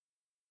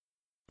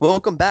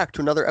Welcome back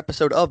to another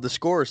episode of the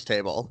Scorers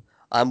Table.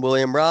 I'm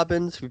William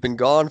Robbins. We've been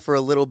gone for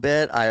a little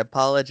bit. I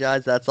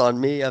apologize. That's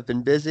on me. I've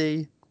been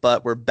busy,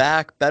 but we're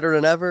back better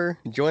than ever,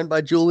 joined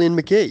by Julien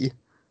Mckee.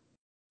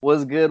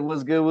 What's good?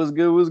 What's good? What's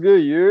good? What's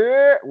good?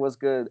 Yeah. What's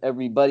good,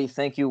 everybody?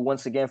 Thank you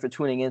once again for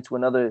tuning in to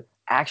another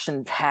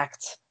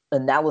action-packed,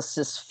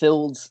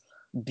 analysis-filled,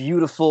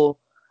 beautiful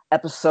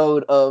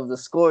episode of the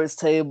Scorers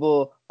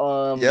Table.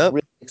 Yep.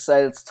 Really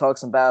excited to talk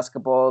some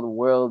basketball. The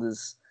world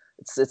is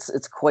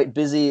it's quite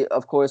busy.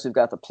 Of course, we've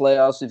got the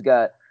playoffs. We've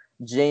got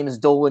James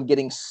Dolan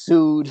getting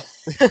sued.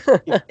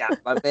 We've got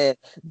my man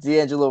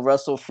D'Angelo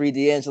Russell, free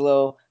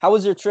D'Angelo. How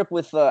was your trip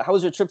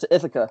to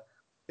Ithaca?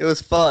 It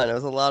was fun. It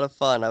was a lot of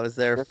fun. I was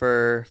there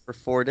for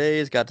 4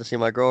 days. Got to see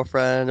my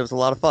girlfriend. It was a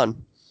lot of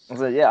fun. I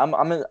was like, yeah,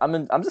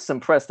 I'm just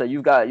impressed that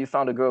you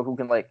found a girl who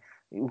can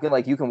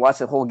watch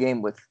the whole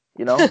game with,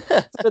 you know.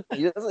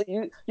 You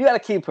gotta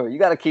keep her. You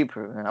gotta keep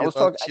her.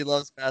 And She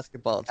loves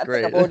basketball. It's I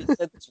great. think I've already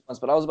said this once,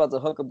 but I was about to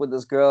hook up with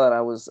this girl, and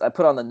I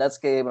put on the Nets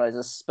game, and I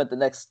just spent the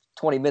next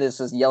 20 minutes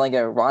just yelling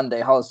at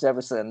Rondé Hollis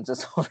Jefferson.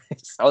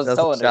 I was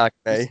telling her,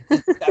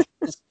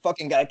 this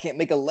fucking guy can't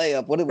make a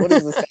layup. What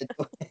is this guy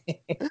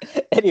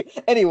doing?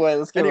 Anyway,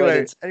 let's get right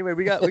into it. Anyway,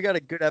 we got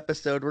a good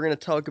episode. We're gonna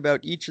talk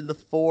about each of the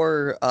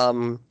four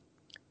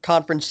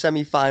conference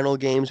semifinal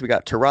games. We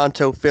got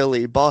Toronto,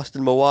 Philly,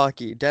 Boston,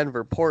 Milwaukee,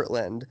 Denver,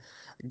 Portland,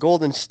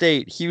 Golden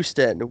State,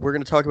 Houston. We're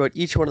going to talk about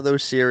each one of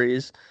those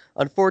series.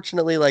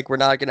 Unfortunately, we're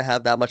not going to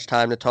have that much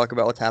time to talk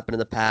about what's happened in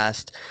the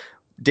past.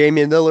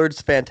 Damian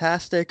Lillard's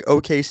fantastic.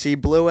 OKC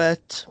blew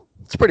it.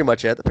 That's pretty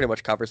much it. That pretty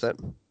much covers it.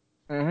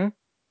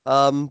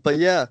 But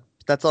yeah,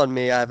 that's on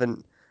me. I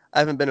haven't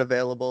been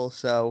available,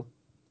 so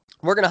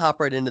we're going to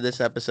hop right into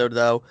this episode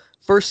though.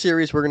 First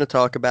series we're going to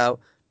talk about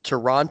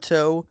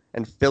Toronto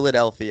and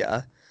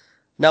Philadelphia.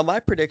 Now, my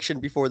prediction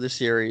before the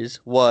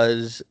series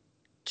was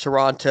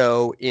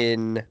Toronto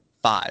in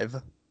 5.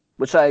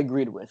 Which I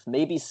agreed with.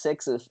 Maybe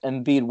 6 if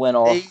Embiid went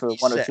off for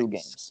 1 or 2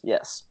 games.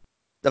 Yes.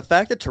 The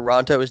fact that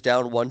Toronto is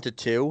down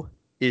 1-2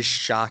 is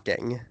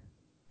shocking.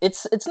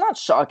 It's not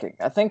shocking.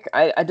 I think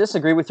I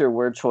disagree with your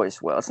word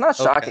choice, Will. It's not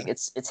shocking. Okay.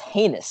 It's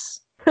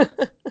heinous.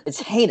 It's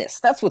heinous.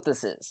 That's what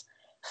this is.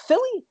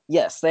 Philly,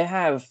 yes, they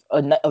have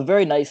a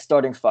very nice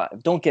starting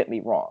 5. Don't get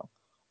me wrong.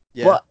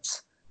 Yeah.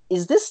 But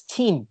is this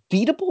team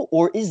beatable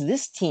or is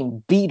this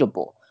team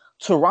beatable?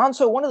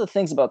 Toronto, one of the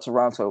things about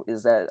Toronto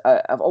is that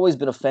I've always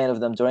been a fan of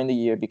them during the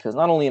year because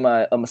not only am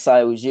I a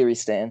Masai Ujiri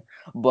stan,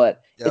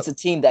 but It's a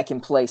team that can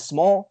play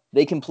small,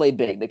 they can play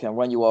big, they can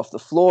run you off the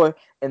floor,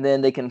 and then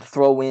they can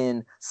throw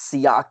in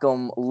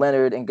Siakam,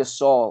 Leonard, and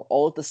Gasol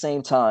all at the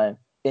same time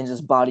and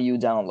just body you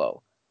down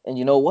low. And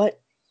you know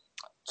what?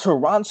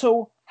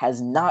 Toronto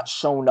has not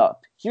shown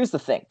up. Here's the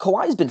thing.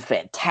 Kawhi's been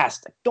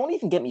fantastic. Don't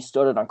even get me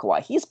started on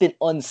Kawhi. He's been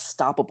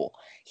unstoppable.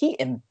 He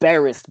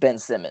embarrassed Ben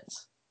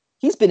Simmons.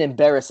 He's been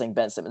embarrassing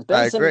Ben Simmons.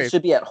 Ben Simmons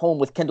should be at home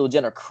with Kendall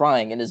Jenner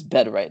crying in his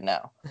bed right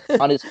now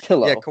on his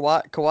pillow. Yeah,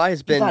 Kawhi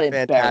has been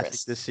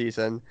fantastic this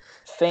season.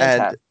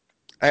 Fantastic.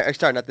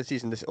 And not this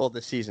season, this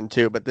season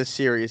too, but this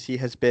series he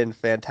has been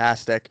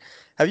fantastic.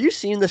 Have you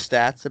seen the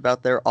stats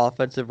about their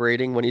offensive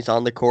rating when he's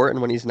on the court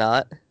and when he's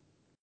not?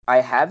 I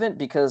haven't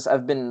because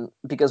when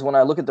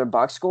I look at their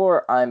box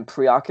score, I'm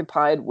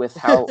preoccupied with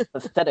how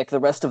pathetic the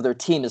rest of their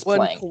team is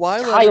playing.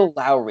 Kyle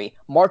Lowry,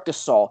 Marc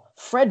Gasol,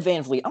 Fred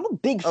VanVleet. I'm a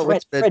big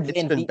Fred VanVleet.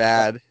 It's been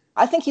bad.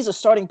 I think he's a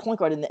starting point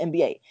guard in the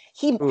NBA.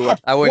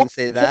 I wouldn't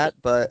say that,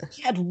 but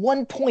he had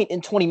 1 point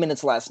in 20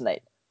 minutes last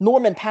night.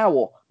 Norman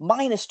Powell,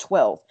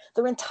 -12.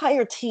 Their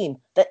entire team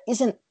that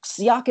isn't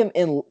Siakam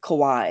and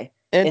Kawhi.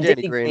 And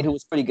Danny Green, who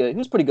was pretty good. He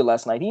was pretty good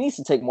last night. He needs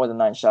to take more than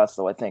 9 shots,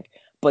 though, I think.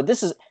 But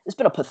it's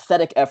been a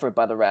pathetic effort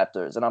by the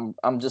Raptors, and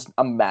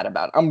I'm mad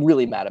about it. I'm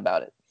really mad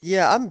about it.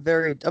 Yeah, I'm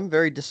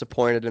very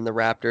disappointed in the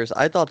Raptors.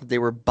 I thought that they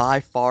were by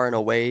far and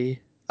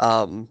away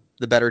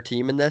the better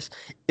team in this.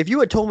 If you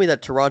had told me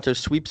that Toronto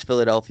sweeps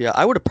Philadelphia,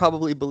 I would have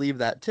probably believed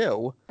that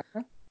too.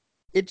 Uh-huh.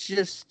 It's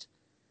just,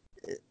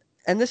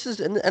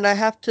 and I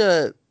have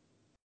to.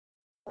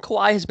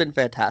 Kawhi has been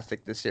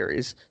fantastic this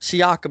series.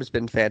 Siakam's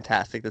been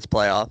fantastic this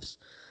playoffs.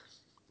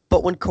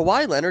 But when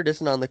Kawhi Leonard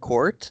isn't on the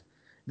court,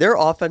 their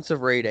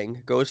offensive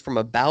rating goes from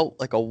about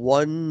a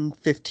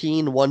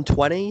 115,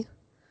 120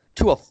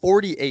 to a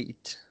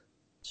 48.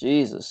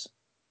 Jesus.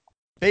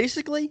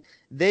 Basically,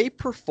 they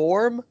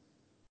perform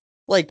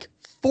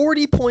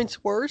 40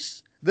 points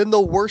worse than the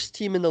worst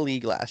team in the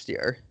league last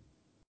year.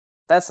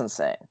 That's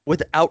insane.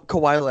 Without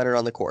Kawhi Leonard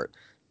on the court.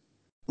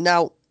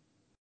 Now,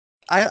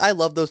 I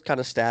love those kind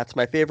of stats.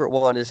 My favorite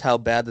one is how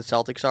bad the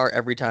Celtics are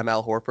every time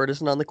Al Horford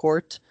isn't on the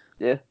court.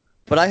 Yeah.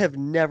 But I have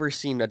never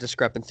seen a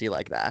discrepancy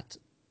like that.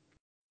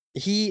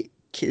 He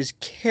is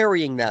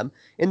carrying them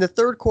in the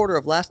third quarter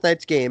of last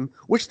night's game,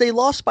 which they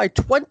lost by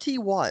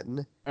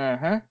 21.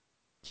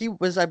 He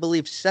was, I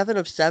believe, 7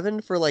 of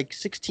 7 for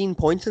 16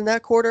 points in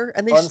that quarter,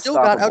 and they still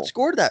got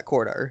outscored that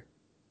quarter.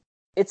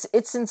 It's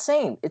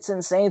insane. It's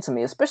insane to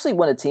me, especially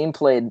when a team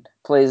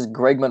plays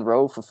Greg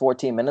Monroe for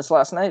 14 minutes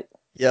last night.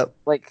 Yep.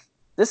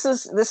 This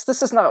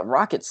is not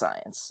rocket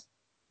science.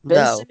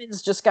 Ben No.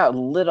 Simmons just got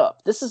lit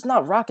up. This is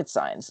not rocket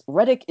science.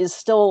 Redick is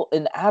still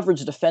an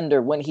average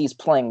defender when he's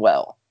playing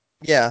well.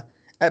 Yeah.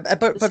 This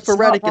But for is not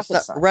rocket Redick,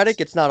 science.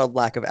 it's not a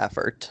lack of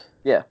effort.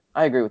 Yeah,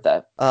 I agree with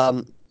that.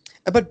 Um,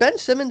 but Ben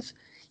Simmons,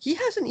 he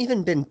hasn't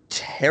even been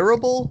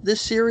terrible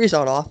this series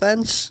on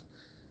offense.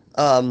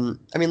 I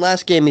mean,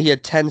 last game he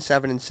had 10,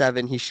 7, and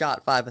 7. He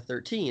shot 5 of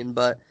 13,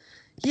 but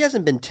he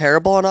hasn't been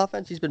terrible on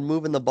offense. He's been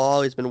moving the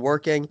ball. He's been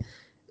working.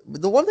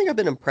 The one thing I've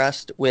been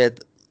impressed with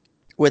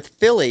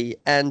Philly,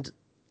 and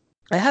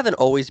I haven't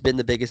always been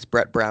the biggest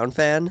Brett Brown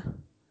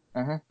fan,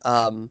 Hmm.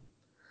 um,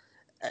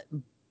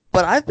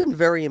 but I've been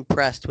very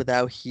impressed with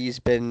how he's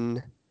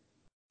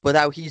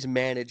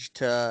managed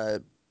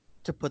to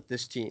put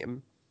this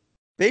team.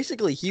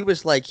 Basically, he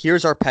was like,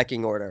 "Here's our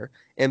pecking order: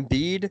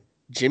 Embiid,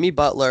 Jimmy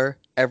Butler,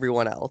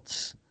 everyone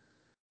else."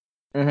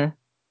 Hmm.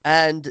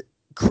 And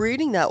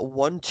creating that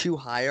 1-2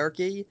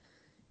 hierarchy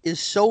is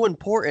so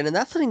important, and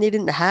that's something they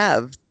didn't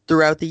have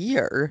throughout the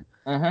year.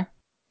 Hmm.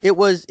 It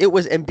was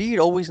Embiid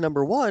always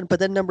number one, but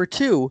then number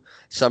two.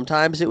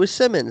 Sometimes it was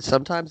Simmons,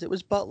 sometimes it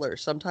was Butler,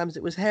 sometimes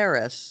it was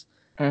Harris.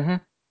 Hmm.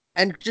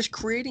 And just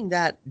creating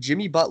that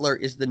Jimmy Butler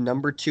is the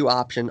number two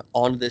option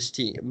on this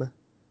team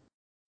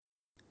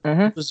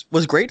Hmm.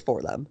 was great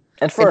for them.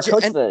 And for And a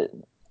coach and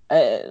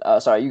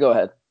that, sorry, you go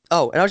ahead.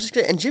 oh, and I was just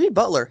gonna, and Jimmy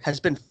Butler has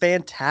been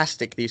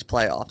fantastic these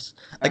playoffs.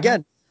 Hmm.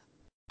 Again,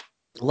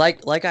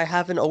 like I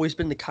haven't always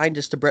been the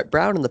kindest to Brett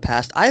Brown in the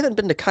past. I haven't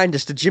been the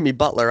kindest to Jimmy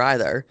Butler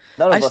either.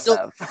 None I of us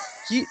still have.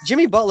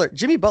 Jimmy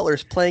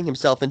Butler's playing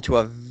himself into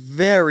a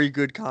very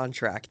good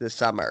contract this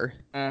summer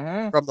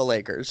Hmm. from the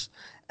Lakers.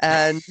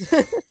 And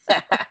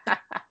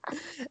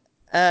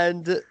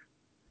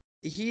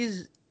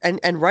and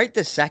and right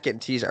this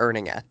second he's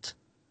earning it.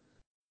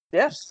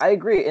 Yeah, I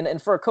agree.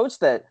 And for a coach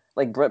that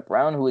like Brett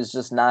Brown, who is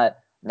just not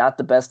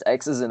the best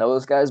X's and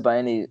O's guys by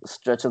any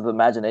stretch of the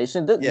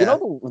imagination, you Yeah.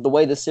 know the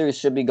way this series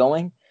should be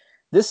going.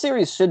 This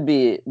series should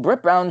be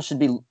Brett Brown should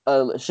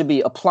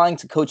be applying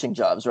to coaching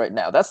jobs right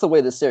now. That's the way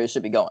this series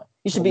should be going.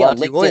 He should Well, be on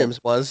Monty LinkedIn. Williams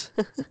was.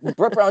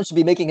 Brett Brown should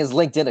be making his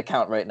LinkedIn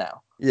account right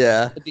now.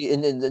 Yeah.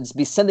 And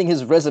be sending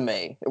his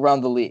resume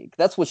around the league.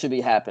 That's what should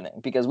be happening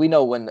because we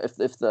know when if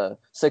the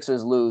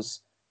Sixers lose,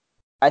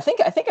 I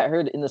think I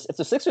heard in this if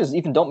the Sixers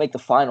even don't make the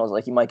finals,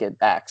 like you might get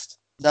axed.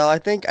 No, I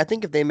think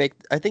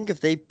if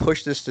they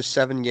push this to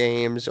 7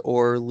 games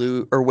or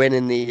win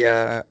in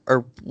the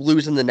or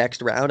lose in the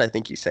next round, I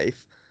think he's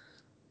safe.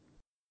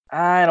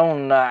 I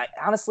don't know.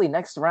 Honestly,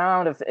 next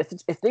round,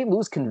 if they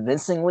lose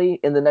convincingly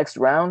in the next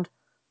round,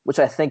 which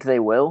I think they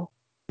will,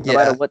 no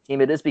matter Yeah. what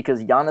team it is,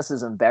 because Giannis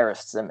has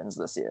embarrassed Simmons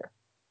this year.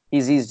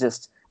 He's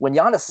just when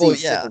Giannis Well,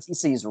 sees yeah. Simmons, he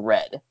sees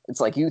red. It's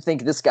like you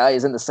think this guy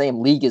is in the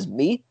same league as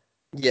me?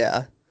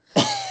 Yeah.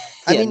 Yeah,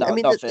 I no,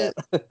 mean no chance.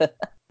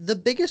 the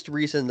biggest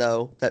reason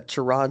though that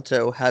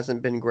Toronto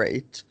hasn't been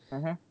great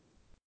Hmm.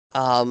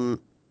 um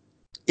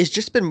is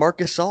just been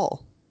Marcus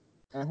Gasol.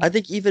 Hmm. I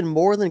think even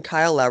more than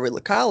Kyle Lowry.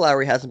 Kyle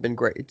Lowry hasn't been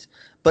great,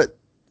 but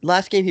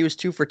last game he was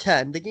 2 for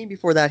 10. The game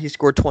before that he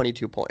scored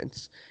 22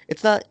 points.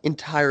 It's not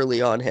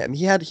entirely on him.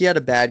 He had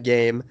a bad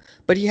game,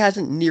 but he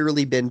hasn't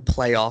nearly been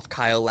playoff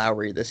Kyle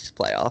Lowry this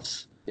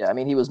playoffs. Yeah, I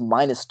mean he was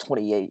minus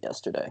 28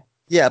 yesterday.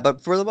 Yeah,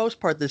 but for the most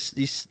part this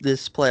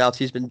playoffs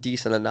he's been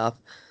decent enough.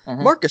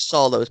 Hmm. Marcus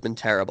Gasol though has been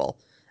terrible.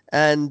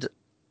 And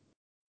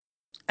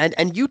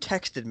and you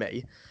texted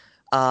me,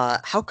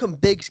 how come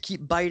Bigs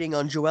keep biting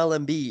on Joel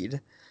Embiid?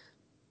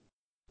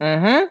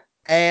 Hmm.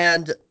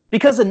 And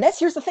Because the Nets,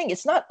 here's the thing,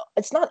 it's not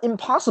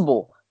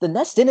impossible. The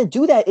Nets didn't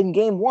do that in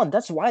game one.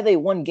 That's why they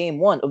won game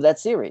one of that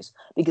series.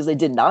 Because they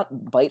did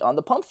not bite on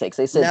the pump fakes.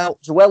 They said, now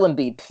Joel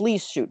Embiid,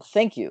 please shoot.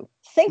 Thank you.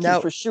 Thank you now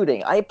for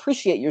shooting. I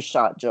appreciate your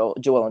shot, Joel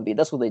Embiid.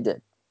 That's what they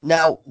did.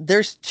 Now,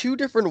 there's two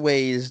different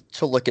ways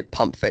to look at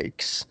pump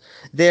fakes.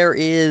 There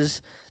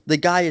is the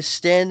guy is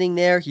standing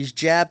there, he's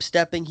jab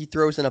stepping, he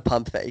throws in a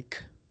pump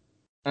fake.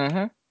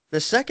 Mm-hmm. The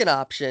second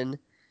option,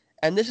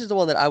 and this is the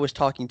one that I was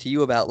talking to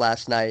you about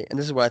last night, and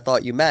this is what I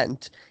thought you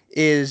meant,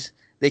 is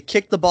they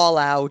kick the ball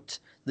out,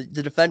 the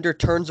defender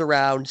turns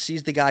around,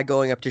 sees the guy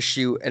going up to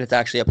shoot, and it's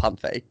actually a pump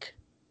fake.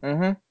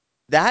 Mm-hmm.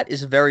 That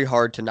is very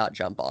hard to not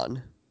jump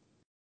on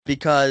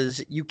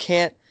because you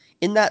can't,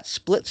 in that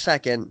split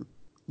second,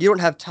 you don't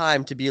have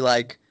time to be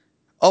like,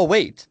 oh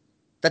wait,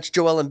 that's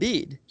Joel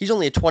Embiid. He's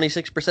only a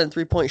 26%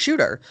 three-point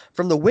shooter.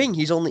 From the wing,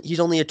 he's only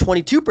a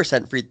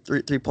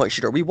 22% three-point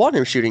shooter. We want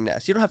him shooting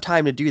this. You don't have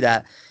time to do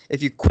that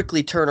if you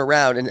quickly turn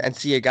around and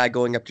see a guy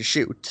going up to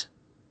shoot.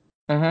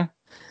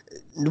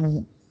 Mm-hmm.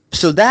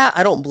 So that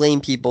I don't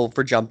blame people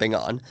for jumping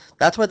on.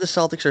 That's why the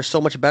Celtics are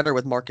so much better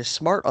with Marcus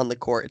Smart on the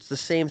court. It's the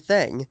same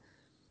thing.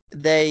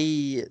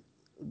 They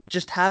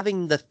just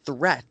having the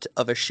threat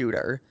of a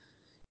shooter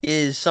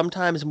is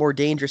sometimes more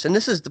dangerous. And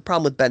this is the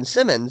problem with Ben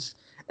Simmons.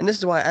 And this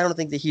is why I don't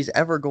think that he's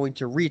ever going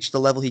to reach the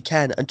level he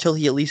can until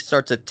he at least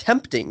starts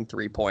attempting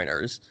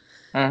three-pointers.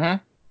 Mm-hmm.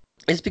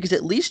 It's because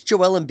at least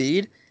Joel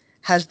Embiid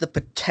has the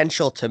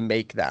potential to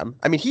make them.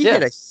 I mean, he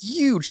hit Yeah. a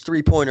huge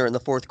three-pointer in the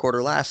fourth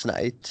quarter last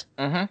night.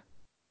 Mm-hmm.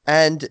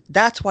 And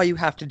that's why you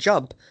have to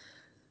jump.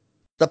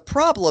 The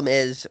problem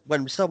is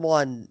when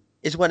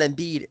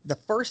Embiid, the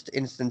first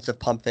instance of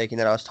pump faking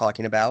that I was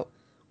talking about,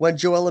 when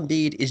Joel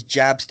Embiid is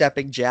jab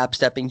stepping,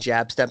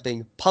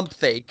 pump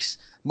fakes,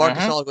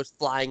 Marcus Mm-hmm. Gasol goes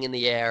flying in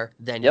the air,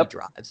 then he Yep.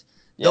 drives.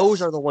 Those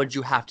Yes. are the ones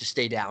you have to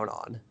stay down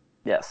on.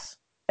 Yes.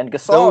 And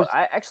Gasol, Those,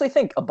 I actually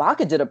think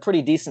Ibaka did a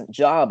pretty decent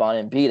job on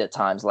Embiid at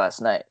times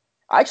last night.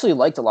 I actually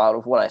liked a lot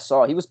of what I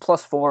saw. He was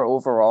 +4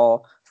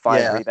 overall,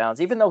 5 yeah, rebounds.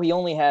 Even though he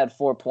only had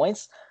 4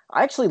 points,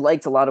 I actually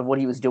liked a lot of what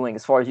he was doing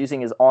as far as using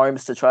his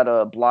arms to try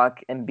to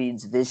block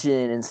Embiid's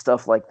vision and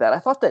stuff like that. I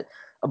thought that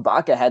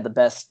Ibaka had the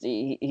best.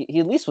 He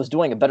at least was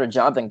doing a better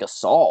job than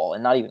Gasol,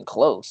 and not even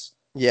close.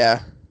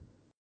 yeah.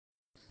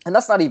 And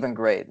that's not even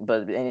great,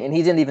 but and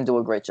he didn't even do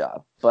a great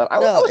job. But I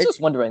No, was just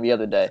wondering the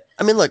other day,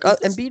 I mean, look,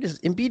 is this?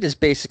 Embiid is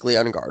basically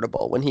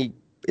unguardable when he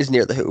is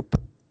near the hoop,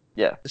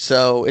 Yeah.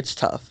 so it's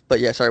tough.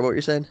 But yeah, sorry, what were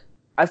you saying?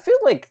 I feel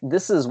like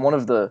this is one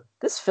of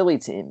this Philly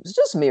team. It's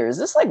just me. Is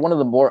this like one of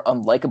the more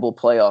unlikable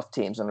playoff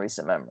teams in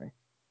recent memory?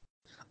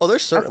 Oh, they're I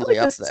feel certainly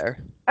like up this. there.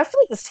 I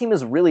feel like this team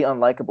is really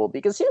unlikable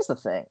because here's the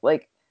thing.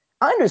 Like,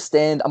 I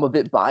understand I'm a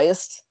bit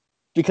biased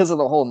because of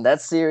the whole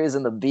Nets series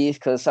and the beef.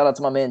 Because shout out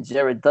to my man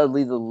Jared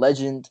Dudley, the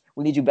legend.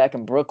 We need you back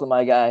in Brooklyn,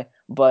 my guy.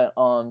 But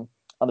on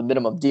the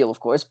minimum deal,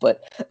 of course.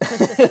 But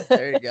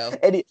There you go.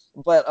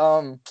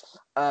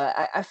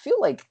 I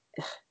feel like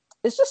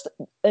it's just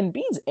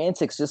Embiid's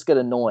antics just get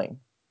annoying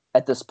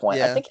at this point.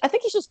 Yeah, I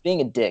think he's just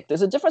being a dick.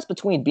 There's a difference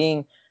between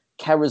being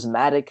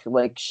charismatic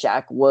like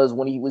Shaq was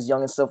when he was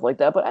young and stuff like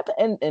that. But at the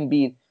end,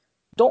 Embiid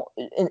don't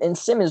and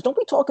Simmons don't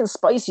be talking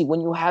spicy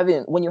when you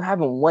haven't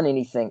won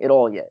anything at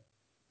all yet.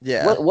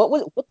 yeah,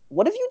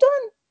 What have you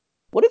done?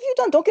 What have you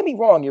done? Don't get me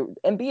wrong. You're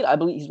Embiid. I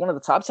believe he's one of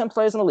the top 10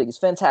 players in the league. He's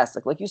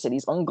fantastic. Like you said,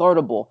 he's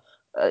unguardable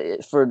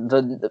for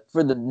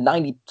the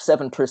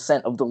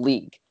 97% of the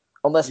league.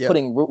 Unless yep.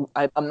 putting,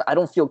 I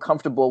don't feel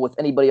comfortable with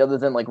anybody other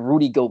than like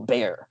Rudy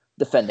Gobert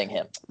defending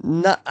him.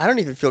 Not, I don't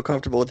even feel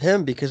comfortable with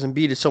him because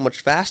Embiid is so much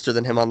faster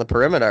than him on the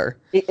perimeter.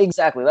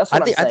 Exactly. That's I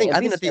what I'm think, I saying. think, I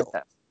think Embiid's that the,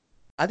 fantastic.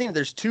 I think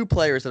there's two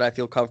players that I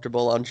feel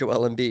comfortable on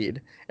Joel Embiid,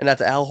 and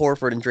that's Al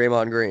Horford and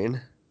Draymond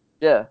Green.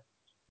 Yeah,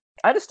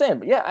 I understand.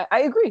 But yeah,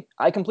 I agree.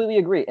 I completely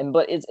agree. And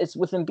but it's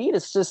with Embiid.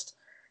 It's just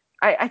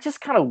I just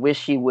kind of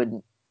wish he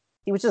would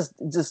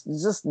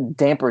just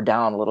damper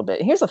down a little bit.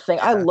 And here's the thing: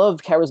 I Yeah,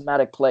 love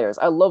charismatic players.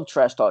 I love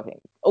trash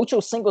talking. Ocho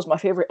Cinco's my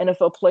favorite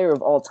NFL player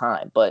of all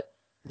time, but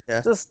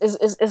yeah,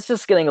 it's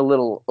just getting a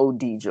little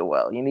OD,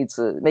 Joel. You need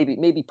to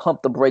maybe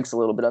pump the brakes a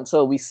little bit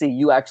until we see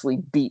you actually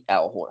beat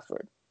Al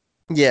Horford.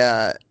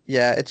 yeah.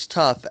 It's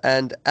tough,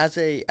 and as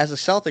a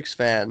Celtics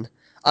fan,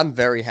 I'm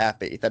very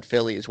happy that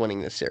Philly is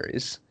winning this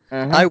series.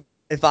 Mm-hmm. I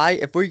if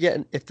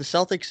the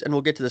Celtics, and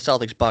we'll get to the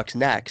Celtics Bucks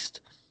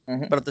next,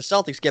 Mm-hmm. but if the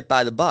Celtics get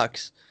by the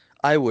Bucks,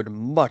 I would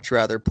much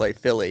rather play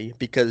Philly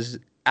because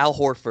Al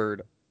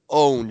Horford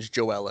owns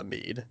Joel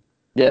Embiid.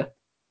 Yeah.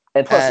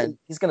 And plus, And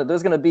he's gonna.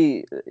 There's gonna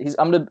be. He's.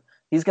 I'm gonna.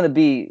 He's gonna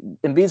be.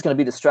 Embiid's gonna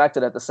be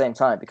distracted at the same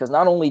time because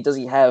not only does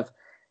he have,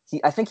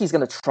 he. I think he's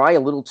gonna try a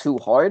little too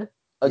hard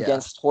yeah,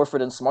 against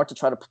Horford and Smart to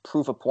try to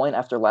prove a point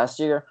after last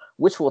year,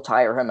 which will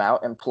tire him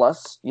out. And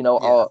plus,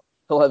 yeah.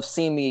 he'll have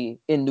seen me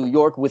in New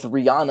York with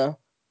Rihanna,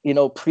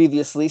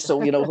 previously. So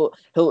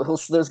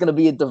there's gonna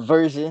be a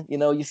diversion.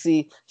 You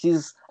see,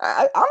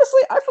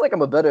 honestly, I feel like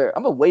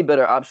I'm a way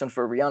better option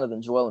for Rihanna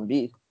than Joel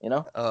Embiid.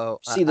 Oh,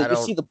 I You don't.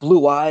 see the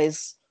blue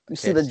eyes. You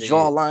see Okay, the see.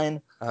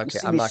 jawline. You Okay,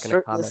 see I'm me not going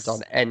to comment shirtless.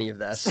 on any of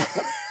this.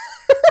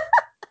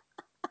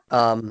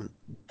 Um,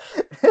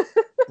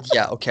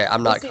 yeah, okay,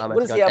 I'm not What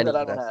commenting does he on have that any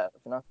I of don't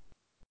this. have?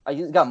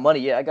 I got money.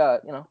 Yeah, I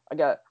got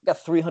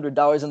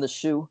 $300 in the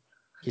shoe.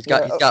 He's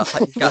got, Yeah.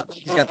 he's got,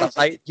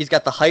 he's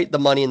got the height, the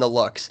money, and the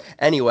looks.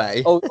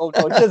 Anyway, Oh no,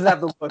 he doesn't have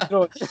the look.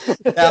 No.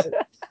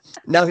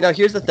 now, now,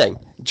 here's the thing.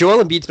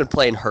 Joel Embiid's been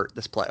playing hurt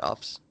this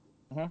playoffs.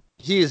 Mhm.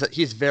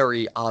 He's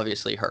very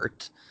obviously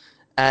hurt,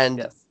 and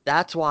Yes.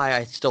 that's why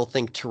I still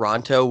think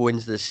Toronto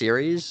wins the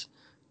series.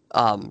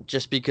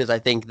 Just because I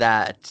think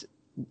that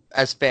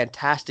as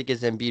fantastic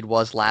as Embiid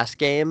was last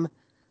game,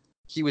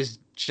 he was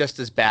just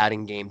as bad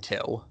in game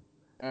two.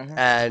 Hmm.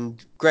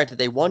 And granted,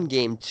 they won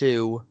game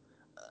two,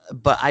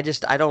 but I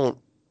don't.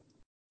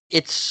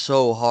 It's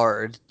so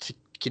hard to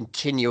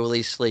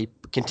continuously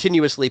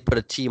put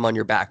a team on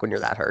your back when you're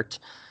that hurt.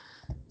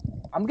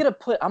 I'm gonna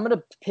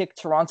pick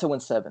Toronto in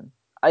 7.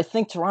 I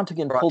think Toronto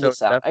can pull Toronto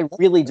this out. I seven.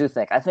 really do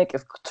think. I think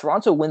if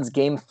Toronto wins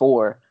Game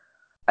 4,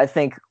 I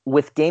think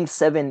with Game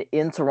 7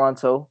 in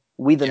Toronto,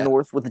 we the Yeah.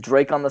 North with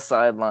Drake on the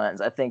sidelines,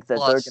 I think that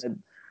Plus,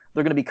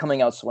 they're gonna be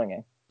coming out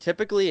swinging.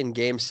 typically in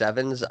game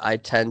sevens, I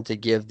tend to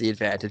give the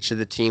advantage to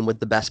the team with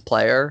the best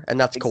player, and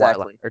that's Kawhi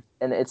Exactly, Leonard.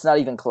 and it's not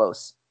even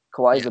close.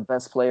 Kawhi is Yeah. the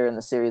best player in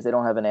the series. They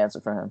don't have an answer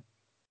for him.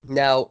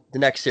 Now, the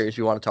next series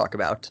we want to talk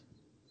about: Let's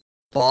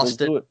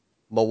Boston, do it.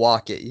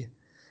 Milwaukee,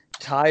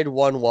 tied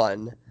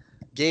 1-1.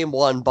 Game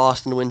one,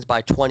 Boston wins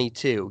by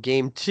 22.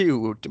 Game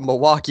two,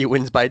 Milwaukee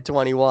wins by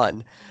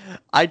 21.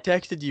 I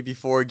texted you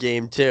before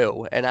game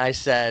two, and I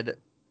said,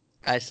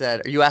 I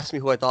said, you asked me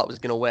who I thought was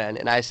going to win,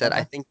 and I said, I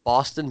Uh-huh. think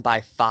Boston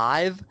by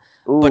 5,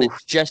 but Ooh.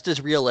 it's just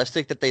as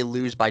realistic that they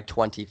lose by Oh yeah,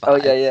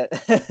 25. yeah.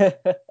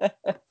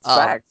 It's Um,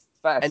 facts.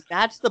 Facts. and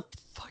that's the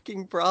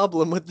fucking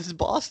problem with this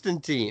Boston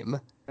team.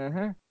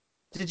 Hmm.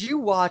 Did you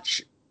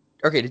watch?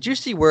 Okay, did you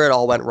see where it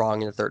all went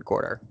wrong in the third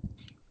quarter?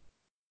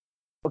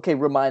 Okay,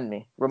 remind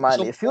me. Remind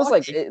So me. It feels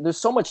like Milwaukee, there's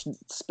so much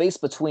space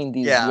between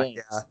these yeah, yeah.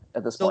 games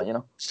at this point, So you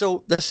know?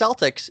 so the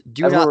Celtics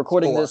do As we're not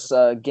recording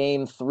score. this,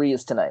 game three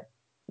is tonight.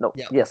 No,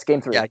 Yeah, yes,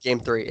 game three. yeah, game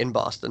 3 in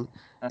Boston.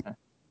 Mhm.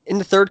 In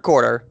the third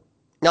quarter,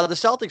 now the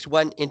Celtics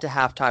went into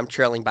halftime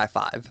trailing by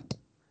 5.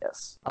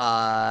 Yes.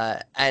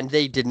 And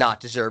they did not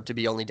deserve to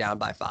be only down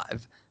by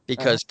 5 Mhm.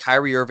 because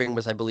Kyrie Irving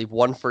was, I believe,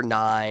 1 for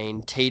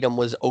 9. Tatum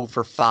was 0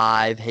 for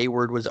 5.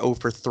 Hayward was 0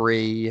 for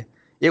 3.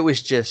 It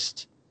was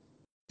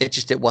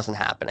it wasn't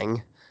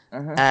happening.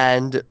 Mhm.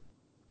 And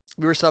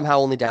we were somehow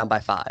only down by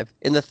 5.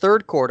 In the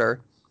third quarter,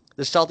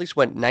 the Celtics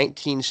went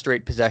 19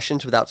 straight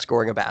possessions without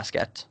scoring a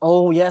basket.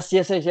 Oh yes,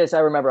 yes, yes, yes. I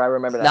remember. I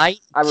remember that. I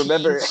 19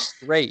 remember.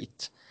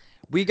 straight.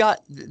 We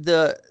got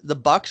the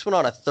Bucks went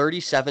on a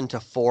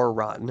 37-4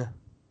 run.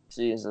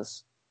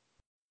 Jesus.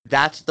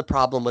 That's the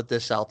problem with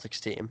this Celtics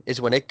team is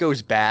when it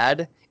goes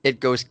bad, it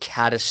goes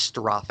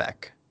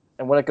catastrophic.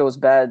 And when it goes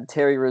bad,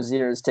 Terry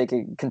Rozier is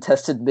taking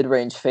contested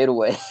mid-range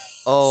fadeaway.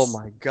 Oh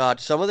my God!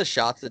 Some of the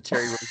shots that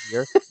Terry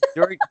Rozier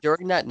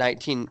during that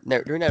 19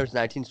 no, during those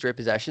 19 straight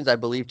possessions, I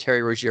believe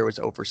Terry Rozier was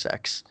over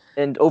 6.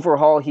 And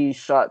overall, he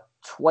shot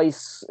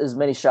twice as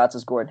many shots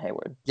as Gordon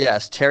Hayward.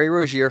 Yes, Terry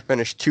Rozier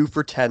finished 2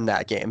 for 10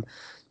 that game.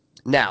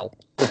 Now,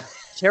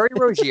 Terry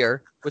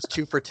Rozier was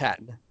 2 for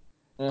 10.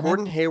 Hmm.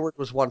 Gordon Hayward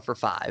was 1 for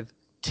 5.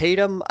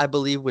 Tatum, I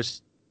believe,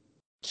 was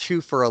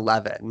 2 for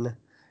 11,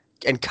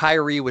 and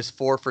Kyrie was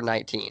 4 for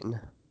 19.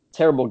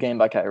 Terrible game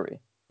by Kyrie.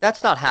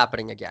 That's not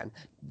happening again.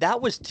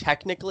 That was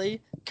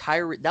technically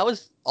Kyrie. That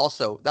was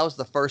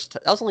the first.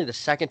 That was only the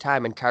second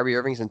time in Kyrie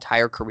Irving's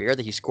entire career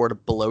that he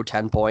scored below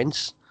 10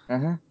 points,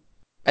 Hmm.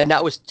 and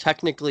that was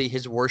technically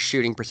his worst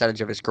shooting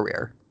percentage of his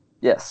career.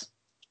 Yes.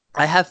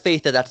 I have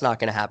faith that that's not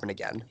going to happen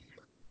again.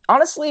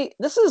 Honestly,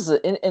 this is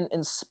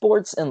in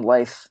sports and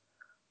life.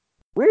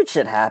 Weird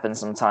shit happens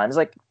sometimes.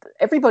 Like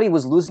everybody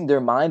was losing their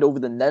mind over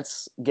the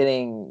Nets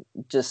getting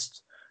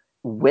just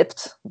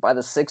whipped by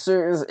the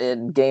Sixers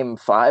in Game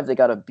Five. They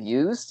got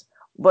abused,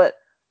 but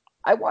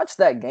I watched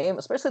that game,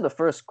 especially the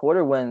first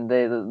quarter when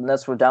the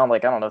Nets were down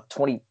like I don't know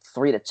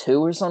 23-2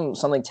 or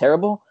something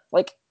terrible.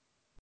 Like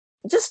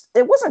just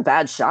it wasn't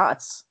bad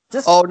shots.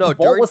 Just Oh the no,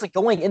 ball during wasn't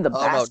going in the oh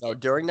no no basket.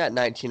 during that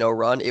 19-0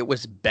 run, it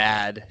was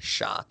bad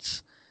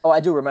shots. Oh, I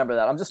do remember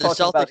that. I'm just The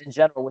talking about Celtics, in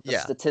general with the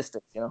yeah,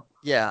 statistics, you know?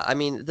 yeah. I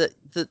mean, the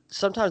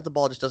sometimes the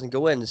ball just doesn't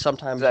go in.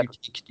 Sometimes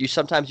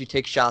Exactly. you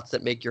take shots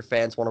that make your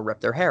fans want to rip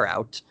their hair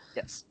out.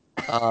 Yes.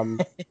 Um,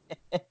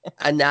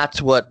 and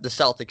that's what the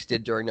Celtics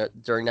did during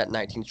that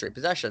 19 straight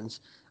possessions.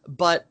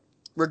 But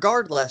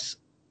regardless,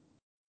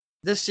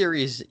 this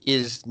series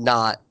is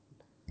not.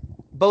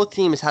 Both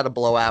teams had a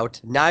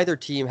blowout. Neither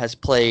team has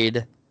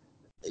played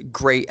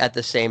great at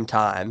the same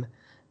time,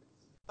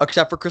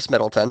 except for Chris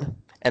Middleton.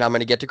 And I'm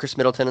going to get to Chris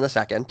Middleton in a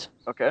second.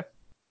 Okay.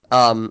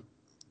 Um,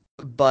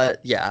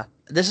 but yeah,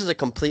 this is a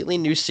completely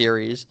new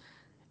series,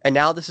 and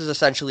now this is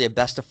essentially a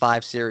best of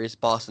 5 series.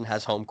 Boston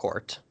has home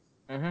court.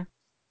 Hmm.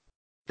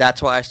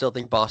 That's why I still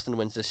think Boston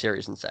wins this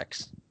series in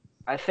 6.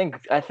 I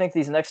think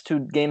these next two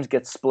games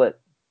get split.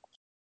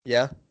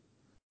 Yeah,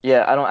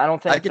 Yeah, I don't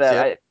I think could see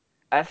that it.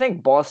 I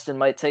think Boston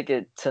might take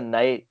it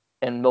tonight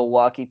and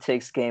Milwaukee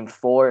takes game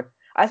 4.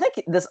 I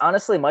think this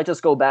honestly might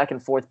just go back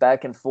and forth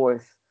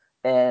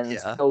and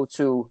Yeah. go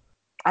to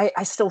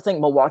I still think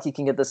Milwaukee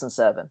can get this in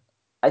 7.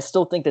 I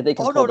still think that they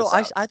can Oh pull no, no.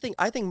 this out.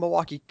 I think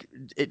Milwaukee.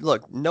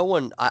 Look, no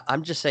one.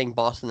 I'm just saying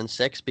Boston in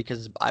 6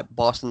 because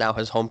Boston now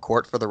has home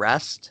court for the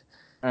rest,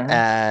 Hmm.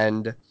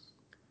 and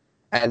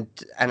and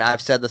and I've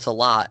said this a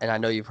lot, and I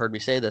know you've heard me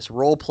say this.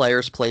 Role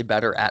players play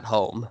better at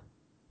home.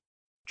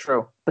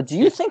 True. But do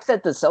you It's think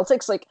that the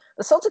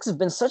Celtics have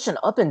been such an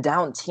up and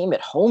down team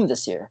at home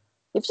this year?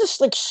 They've just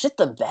like shit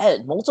the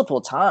bed multiple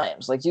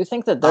times. Like, do you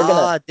think that they're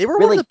gonna they were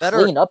one of really the better.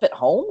 clean up at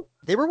home?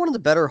 They were one of the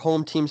better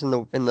home teams in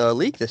the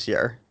league this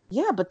year.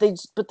 Yeah, but they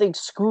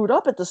screwed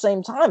up at the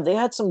same time. They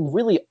had some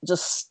really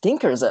just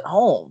stinkers at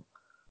home,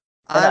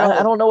 and I I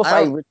don't. don't know if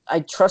I don't. I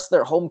trust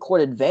their home court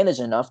advantage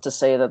enough to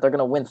say that they're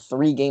gonna win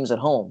 3 games at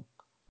home.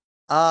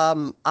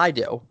 I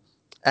do,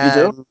 You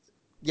do? and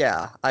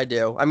yeah, I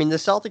do. I mean, the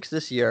Celtics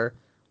this year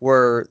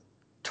were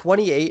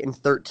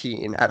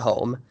 28-13 at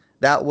home.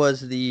 That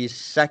was the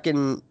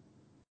second.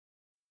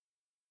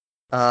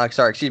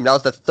 Sorry, excuse me. That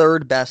was the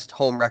third best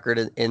home record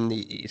in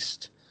the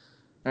East.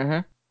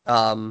 Mm-hmm.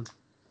 Um,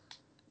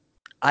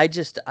 I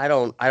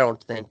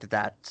don't think that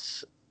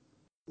that's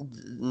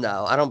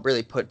no. I don't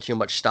really put too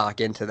much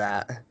stock into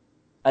that.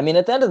 I mean,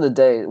 at the end of the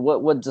day,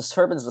 what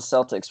determines the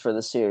Celtics for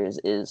the series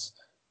is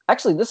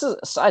actually this is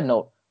a side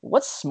note.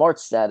 What's Smart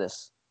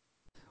status?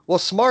 Well,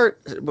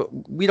 Smart,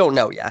 we don't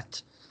know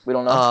yet. We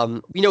don't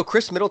know. We know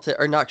Chris Middleton,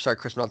 or not, sorry,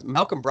 Chris Middleton.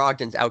 Malcolm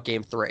Brogdon's out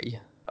game 3,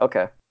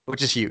 Okay.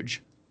 which is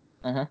huge.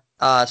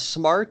 Mm-hmm.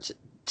 Smart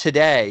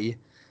today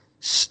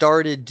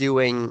started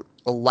doing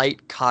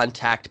light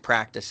contact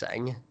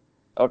practicing.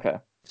 Okay.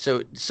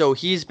 So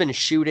he's been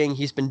shooting,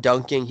 he's been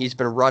dunking, he's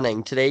been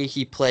running. Today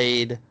he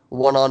played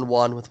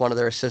one-on-one with one of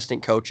their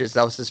assistant coaches.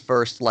 That was his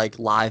first like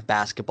live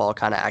basketball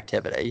kind of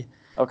activity.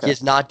 He Okay.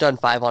 has not done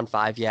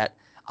 5-on-5 yet.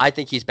 I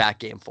think he's back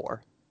game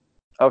 4.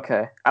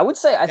 Okay. I would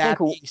say I think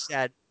That being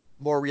said,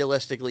 more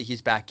realistically,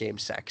 he's back game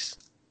 6.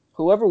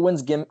 whoever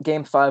wins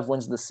game 5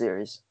 wins the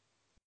series.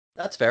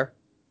 That's fair.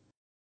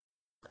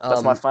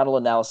 That's my final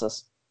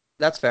analysis.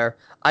 That's fair.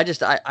 I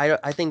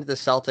think the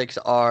Celtics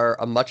are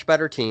a much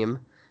better team,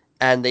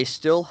 and they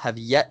still have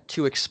yet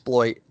to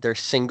exploit their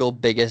single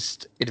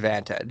biggest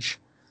advantage,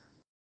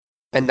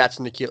 and that's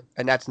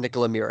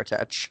Nikola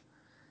Mirotic.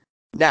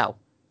 Now,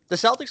 the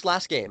Celtics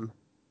last game.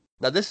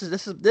 Now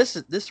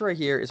this right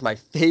here is my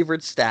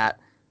favorite stat,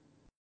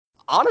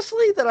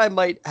 honestly, that I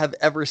might have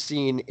ever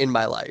seen in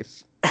my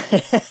life.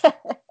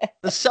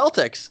 The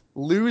Celtics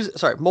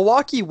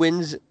Milwaukee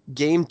wins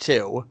game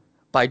 2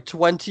 by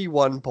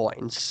 21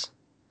 points.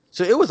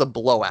 So it was a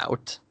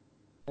blowout.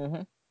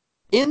 Mm-hmm.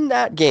 In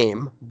that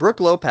game, Brook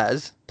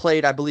Lopez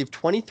played, I believe,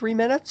 23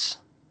 minutes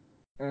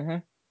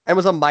and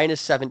was a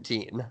minus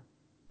 17.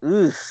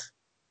 Oof.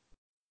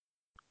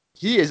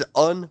 He is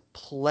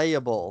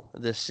unplayable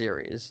this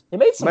series. He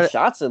made some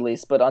shots at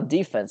least, but on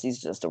defense,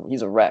 he's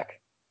a wreck.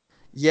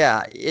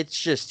 Yeah, it's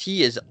just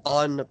he is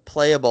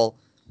unplayable.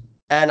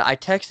 And I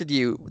texted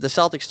you, the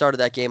Celtics started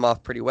that game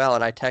off pretty well,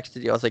 and I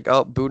texted you, I was like,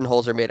 oh,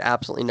 Budenholzer made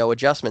absolutely no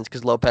adjustments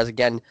because Lopez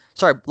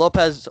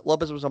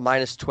was a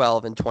minus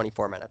 12 in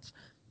 24 minutes.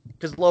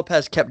 Because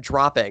Lopez kept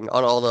dropping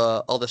on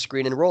all the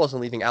screen and rolls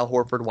and leaving Al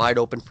Horford wide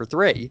open for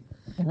 3.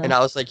 Mm-hmm. And I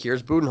was like,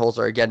 here's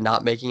Budenholzer again,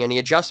 not making any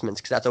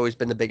adjustments because that's always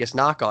been the biggest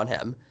knock on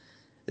him.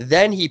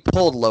 Then he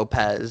pulled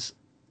Lopez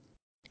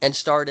and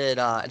started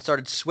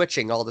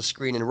switching all the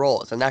screen and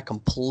rolls, and that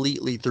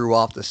completely threw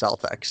off the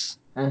Celtics.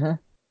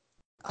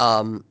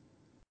 Mm-hmm.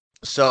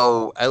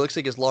 So it looks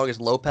like as long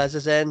as Lopez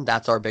is in,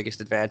 that's our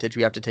biggest advantage.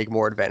 We have to take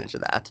more advantage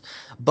of that.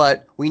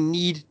 But we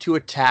need to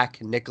attack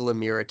Nikola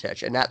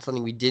Mirotic, and that's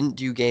something we didn't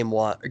do game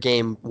 1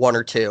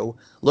 or 2.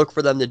 Look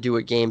for them to do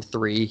it game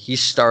 3.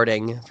 He's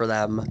starting for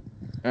them.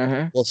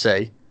 Mm-hmm. We'll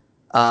see.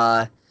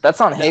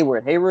 That's on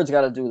Hayward. Hayward's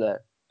got to do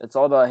that. It's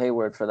all about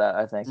Hayward for that,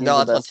 I think.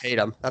 No, that's on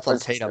Tatum. That's on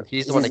Tatum.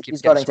 He's the one that keeps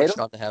getting switched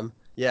onto him.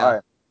 Yeah.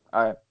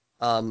 All right.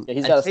 Yeah,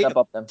 he's got to step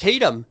up then.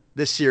 Tatum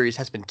this series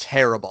has been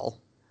terrible.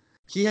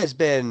 He has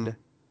been,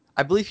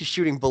 I believe he's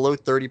shooting below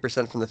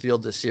 30% from the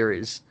field this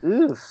series.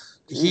 Oof.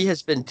 He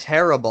has been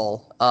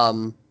terrible.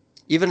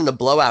 Even in the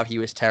blowout, he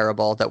was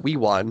terrible that we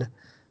won.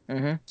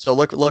 Mm-hmm. So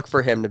look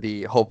for him to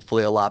be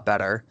hopefully a lot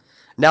better.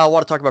 Now I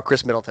want to talk about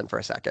Chris Middleton for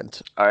a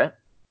second. All right.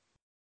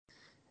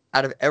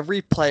 Out of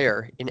every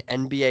player in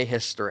NBA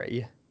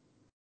history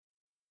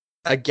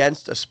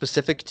against a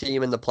specific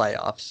team in the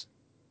playoffs,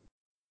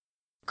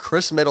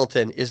 Chris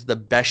Middleton is the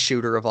best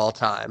shooter of all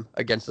time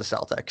against the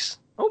Celtics.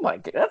 Oh my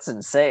god, that's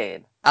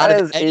insane. Out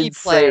of any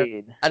player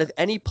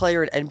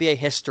in NBA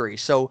history.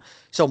 So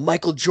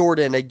Michael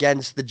Jordan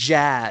against the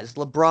Jazz,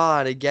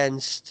 LeBron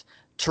against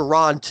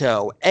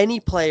Toronto, any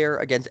player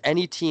against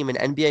any team in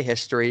NBA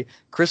history,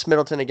 Chris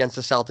Middleton against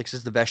the Celtics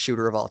is the best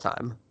shooter of all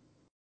time.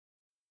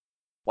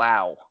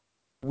 Wow.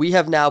 We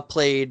have now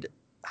played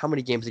how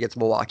many games against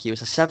Milwaukee? It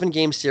was a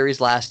 7-game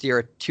series last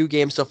year, 2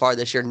 games so far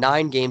this year,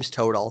 9 games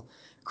total.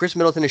 Chris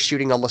Middleton is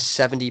shooting almost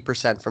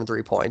 70% from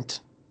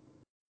 3-point.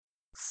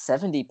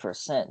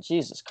 70%.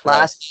 Jesus Christ.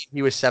 Last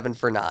he was 7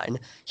 for 9.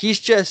 He's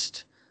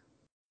just,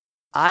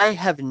 I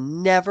have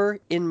never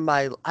in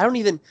my, I don't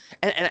even,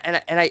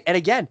 and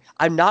again,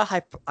 I'm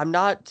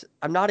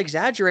not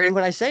exaggerating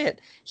when I say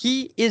it.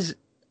 He is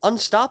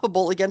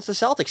unstoppable against the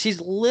Celtics.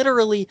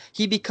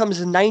 He becomes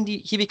a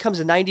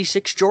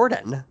 96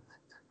 Jordan.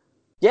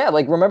 Yeah,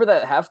 like remember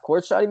that half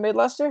court shot he made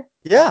last year?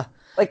 Yeah.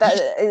 Like that,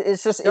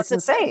 it's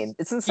insane.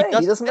 It's insane.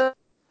 He doesn't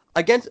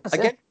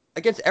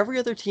Against every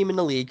other team in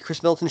the league,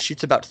 Chris Middleton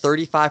shoots about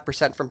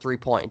 35% from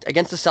 3-point.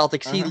 Against the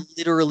Celtics, he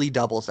literally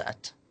doubles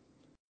it.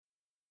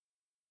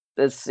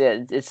 It's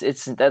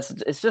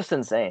just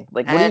insane.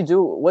 Like, what do you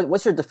do?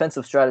 What's your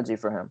defensive strategy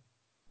for him?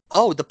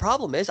 Oh, the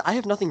problem is I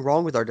have nothing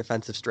wrong with our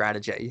defensive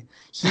strategy.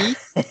 He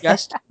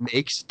just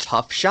makes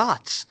tough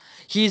shots.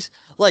 He's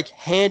like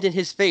hand in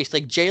his face.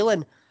 Like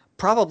Jalen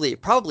probably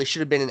should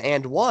have been an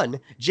and one.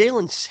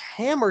 Jalen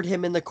hammered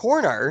him in the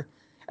corner,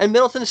 and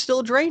Middleton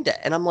still drained it.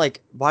 And I'm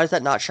like, why does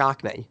that not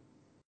shock me?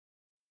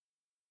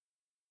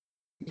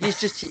 He's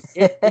just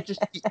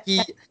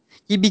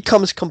he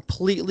becomes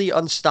completely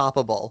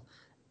unstoppable.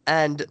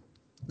 And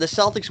the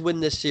Celtics win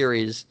this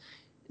series,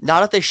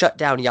 not if they shut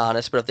down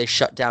Giannis, but if they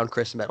shut down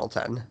Chris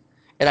Middleton.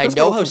 And I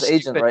know how stupid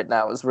agent right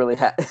now is really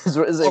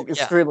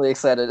extremely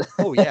excited.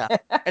 Oh yeah,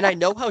 and I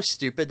know how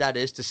stupid that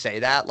is to say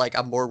that. Like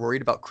I'm more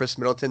worried about Chris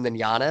Middleton than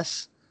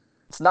Giannis.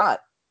 It's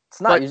not.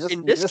 It's not. But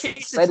you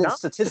just cited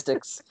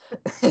statistics.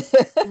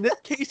 In this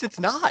case, it's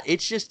not.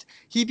 It's just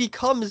he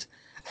becomes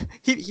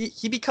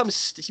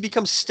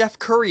Steph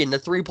Curry in the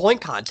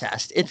 3-point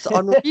contest. It's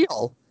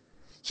unreal.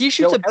 he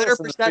shoots Joe a better Harris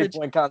in the percentage.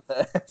 3-point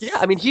contest. Yeah,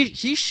 I mean,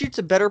 he shoots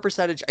a better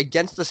percentage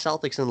against the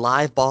Celtics in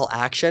live ball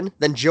action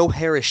than Joe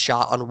Harris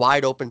shot on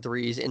wide open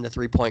threes in the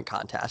 3-point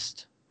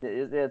contest.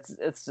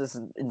 It's just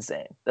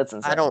insane. That's I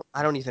insane. don't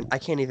I don't even I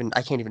can't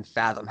even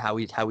fathom how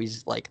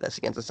he's like this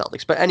against the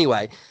Celtics. But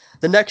anyway,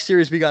 the next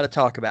series we got to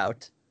talk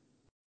about.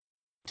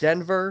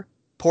 Denver,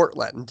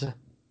 Portland.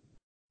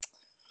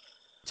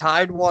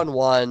 Tied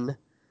 1-1,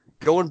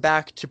 going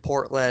back to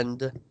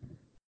Portland.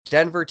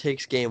 Denver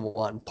takes game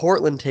 1.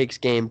 Portland takes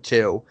game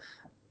 2.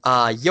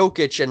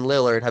 Jokic and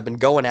Lillard have been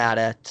going at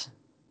it.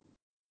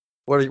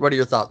 What are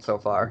your thoughts so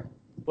far?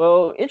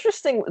 Well,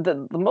 interesting.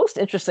 The most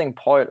interesting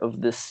part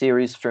of this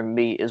series for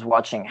me is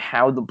watching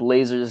how the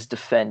Blazers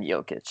defend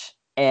Jokic.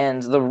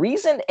 And the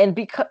reason, and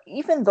because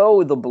even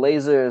though the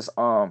Blazers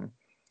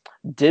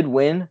did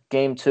win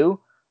game 2,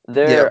 Yeah,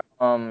 their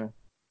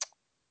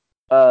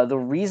the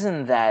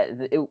reason that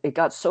it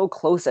got so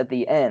close at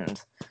the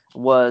end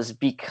was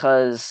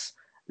because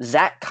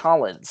Zach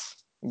Collins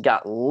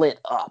got lit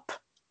up.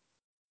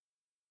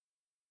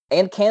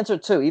 And Cantor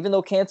too, even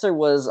though Cantor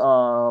was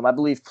I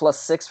believe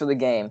 +6 for the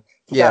game,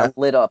 he yeah. got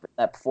lit up in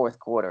that fourth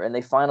quarter. And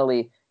they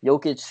finally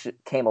Jokic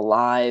came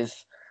alive.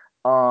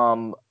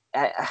 I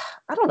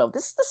don't know.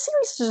 This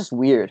series is just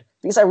weird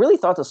because I really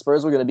thought the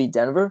Spurs were going to beat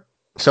Denver,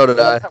 So did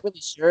and I'm I. not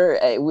really sure.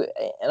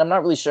 And I'm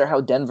not really sure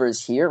how Denver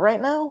is here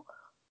right now.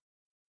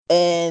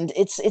 And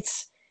it's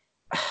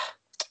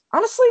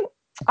honestly,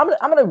 I'm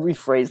gonna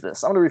rephrase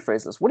this.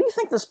 What do you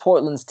think this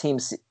Portland's team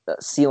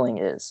ceiling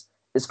is?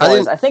 As I far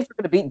as think I think they're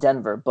going to beat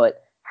Denver,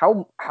 but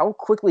how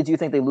quickly do you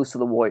think they lose to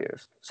the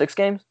Warriors? 6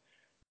 games?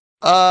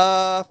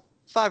 uh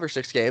 5 or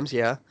 6 games,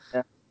 yeah.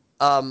 Yeah.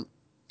 Um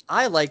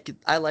I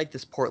like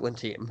this Portland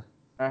team.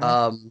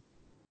 Uh-huh. Um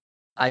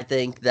I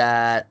think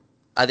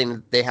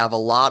they have a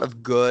lot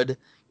of good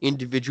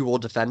individual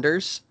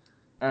defenders.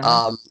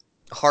 Uh-huh. Um,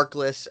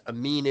 Harkless,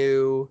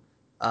 Aminu,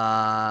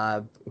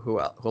 who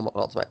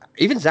else?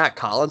 Even Zach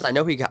Collins. I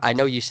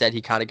know you said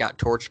he kind of got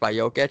torched by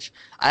Jokic.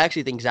 I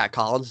actually think Zach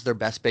Collins is their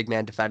best big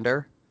man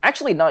defender.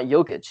 Actually, not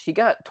Jokic. He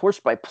got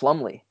torched by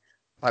Plumlee.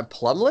 By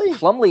Plumlee?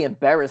 Plumlee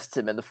embarrassed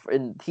him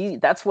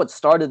that's what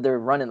started their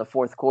run in the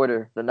fourth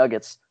quarter. The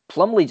Nuggets.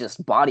 Plumlee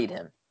just bodied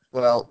him.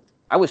 Well,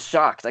 I was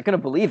shocked. I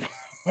couldn't believe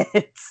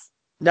it.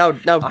 now,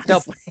 now,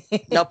 now,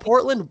 Honestly. now,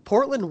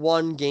 Portland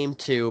won Game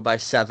 2 by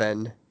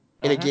 7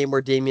 in a Uh-huh. game where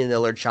Damian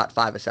Lillard shot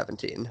 5 of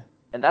 17.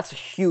 And that's a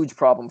huge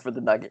problem for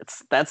the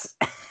Nuggets. That's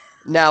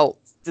Now,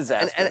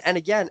 disastrous. and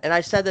again, and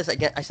I said this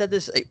again. I said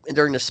this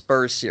during the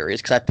Spurs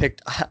series because I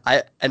picked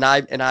I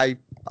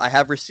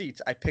have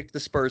receipts. I picked the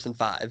Spurs in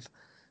 5.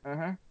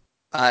 Uh-huh.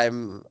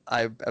 I'm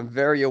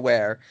very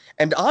aware.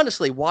 And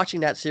honestly,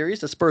 watching that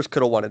series, the Spurs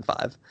could have won in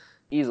 5.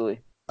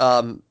 Easily.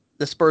 The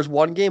Spurs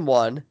won game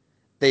 1.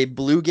 They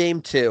blew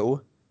game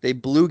 2. They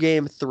blew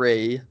game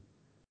 3.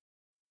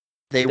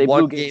 They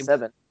won blew game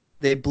 7.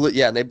 They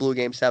blew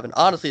game 7.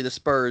 Honestly, the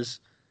Spurs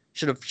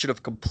should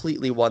have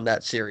completely won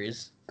that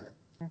series.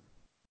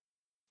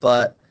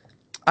 But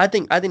I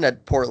think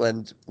that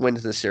Portland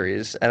wins this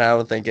series, and I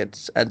don't think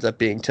it ends up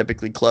being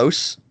typically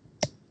close.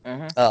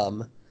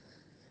 Uh-huh.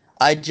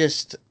 I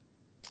just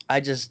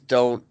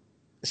don't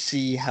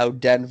see how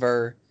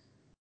Denver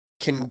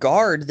can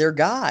guard their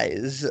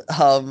guys.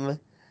 And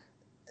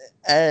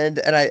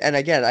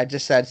again, I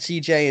just said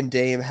CJ and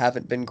Dame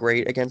haven't been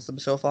great against them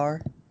so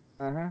far.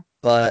 Uh-huh.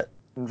 But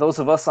Those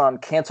of us on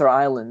Cantor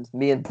Island,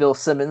 me and Bill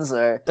Simmons,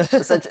 are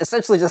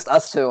essentially just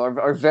us two,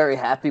 are very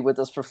happy with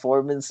this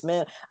performance,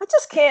 man. I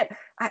just can't.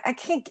 I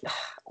can't.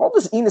 All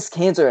this Enes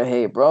Kanter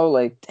hate, bro.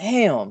 Like,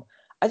 damn.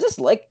 I just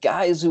like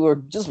guys who are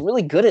just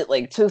really good at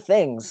like 2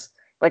 things.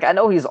 Like, I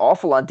know he's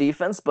awful on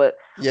defense, but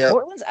yeah,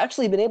 Portland's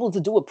actually been able to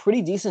do a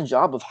pretty decent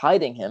job of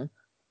hiding him,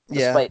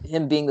 yeah, despite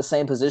him being the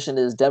same position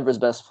as Denver's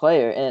best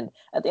player. And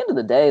at the end of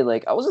the day,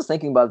 like I was just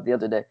thinking about it the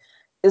other day,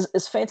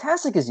 as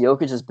fantastic as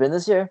Jokic has been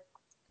this year,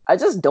 I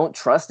just don't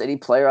trust any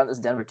player on this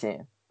Denver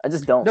team. I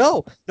just don't.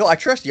 no, I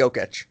trust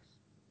Jokic.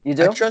 You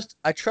do? I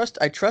trust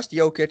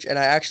Jokic, and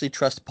I actually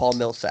trust Paul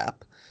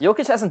Millsap.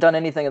 Jokic hasn't done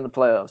anything in the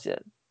playoffs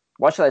yet.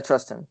 Why should I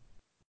trust him?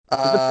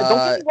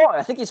 Don't get me wrong.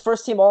 I think he's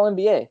first team All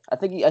NBA. I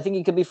think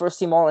he could be first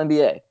team All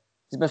NBA.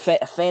 He's been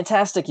a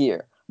fantastic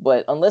year,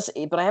 but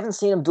I haven't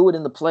seen him do it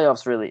in the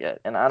playoffs really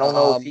yet, and I don't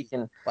know if he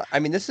can. I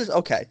mean, this is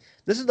okay.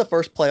 This is the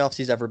first playoffs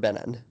he's ever been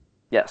in.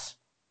 Yes.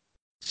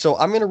 So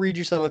I'm going to read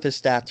you some of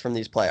his stats from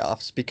these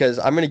playoffs because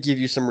I'm going to give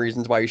you some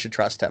reasons why you should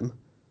trust him.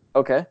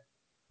 Okay.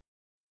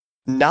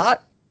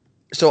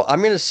 So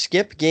I'm going to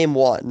skip game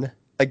 1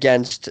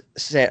 against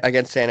San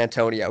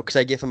Antonio because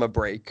I give him a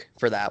break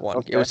for that one.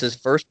 Okay. It was his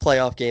first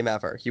playoff game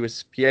ever. He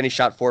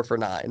shot 4 for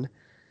 9.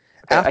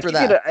 Okay. After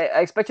that,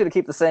 I expect you to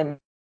keep the same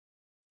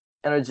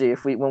energy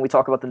when we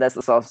talk about the Nets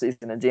this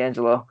offseason and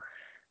D'Angelo.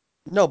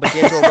 no, but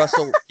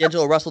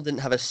D'Angelo Russell didn't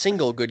have a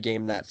single good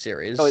game in that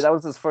series. Oh, that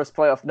was his first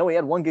playoff. No, he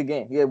had one good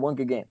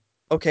game.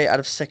 Okay, out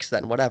of 6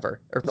 then,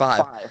 whatever, or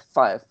 5.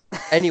 Five.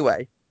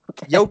 Anyway,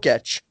 Okay.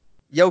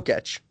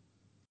 Jokic,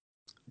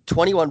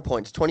 21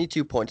 points,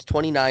 22 points,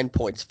 29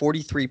 points,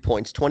 43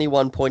 points,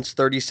 21 points,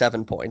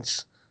 37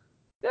 points.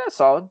 Yeah,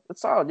 solid.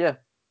 It's solid. Yeah.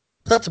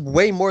 That's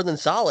way more than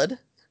solid.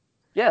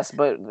 Yes,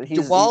 but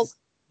While he's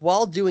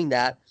while doing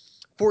that,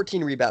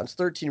 14 rebounds,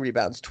 13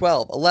 rebounds,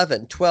 12,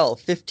 11, 12,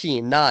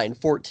 15, 9,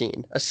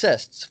 14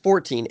 assists,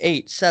 14,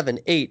 8, 7,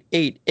 8,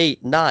 8,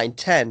 8, 9,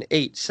 10,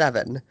 8,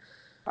 7.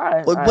 all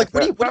right, fair, What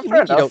do you fair mean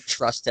you don't enough.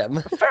 trust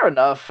him? Fair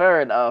enough.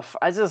 Fair enough.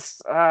 I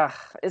just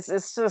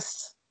it's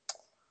just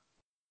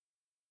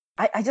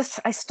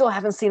I still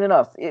haven't seen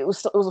enough. It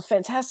was a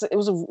fantastic. It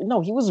was a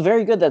no. He was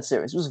very good that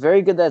series. He was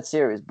very good that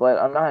series. But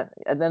I'm not.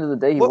 At the end of the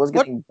day, he was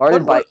getting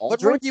guarded by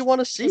What more do you Aldridge. want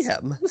to see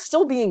him? He was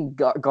still being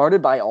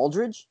guarded by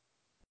Aldridge,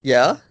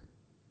 Yeah?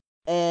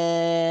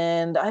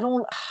 and I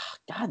don't.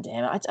 God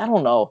damn it! I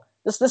don't know.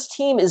 This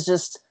team is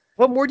just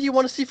What more do you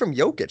want to see from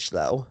Jokic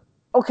though?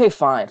 okay.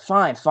 Fine.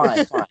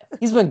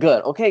 He's been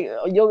good. Okay,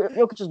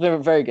 Jokic has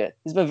been very good.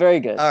 He's been very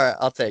good. All right,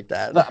 I'll take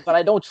that. But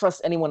I don't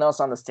trust anyone else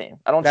on this team.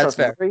 I don't That's trust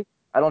fair. Murray.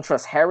 I don't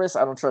trust Harris.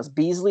 I don't trust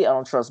Beasley. I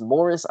don't trust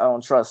Morris. I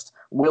don't trust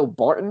Will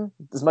Barton.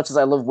 As much as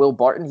I love Will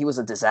Barton, he was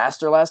a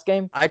disaster last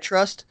game. I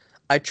trust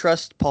I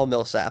trust Paul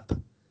Millsap.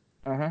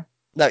 Mm-hmm.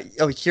 Now,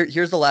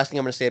 here's the last thing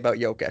I'm going to say about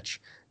Jokic.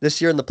 This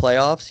year in the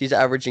playoffs, he's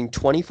averaging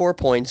 24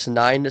 points,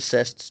 9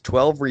 assists,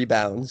 12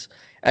 rebounds,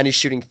 and he's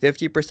shooting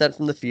 50%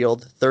 from the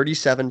field,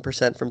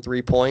 37% from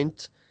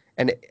three-point,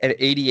 and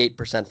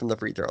 88% from the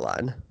free throw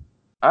line.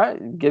 All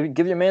right,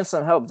 give your man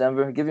some help,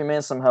 Denver. Give your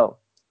man some help.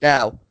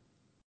 Now,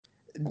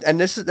 and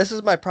this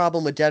is my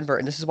problem with Denver,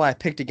 and this is why I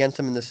picked against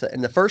him in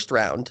the first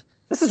round.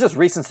 This is just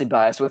recency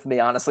bias with me,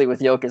 honestly,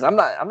 with Jokic.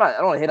 I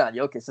don't hit on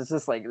Jokic. It's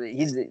just like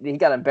he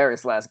got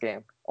embarrassed last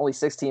game. Only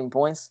 16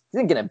 points. He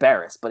didn't get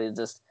embarrassed, but it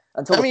just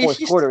until I the mean,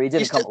 fourth quarter, he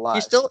didn't come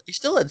alive. he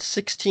still had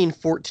 16,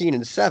 14,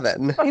 and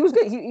 7. No, he was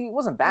good. He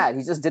wasn't bad.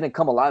 He just didn't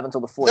come alive until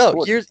the fourth No,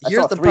 quarter. I here's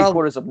saw the three problem.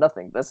 quarters of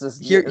nothing. That's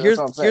just that's what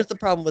I'm saying. Here's the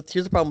problem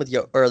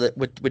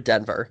with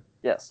Denver.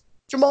 Yes,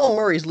 Jamal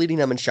Murray's leading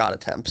them in shot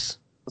attempts.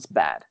 it's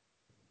bad.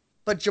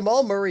 But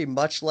Jamal Murray,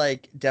 much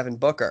like Devin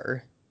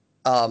Booker,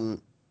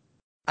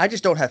 I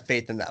just don't have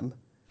faith in them.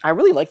 I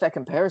really like that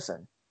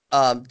comparison.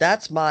 I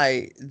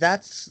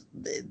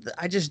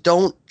just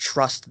don't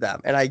trust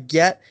them. And I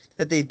get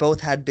that they both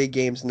had big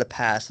games in the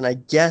past, and I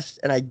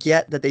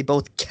get that they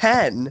both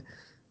can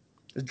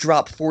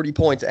drop 40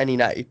 points any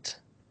night.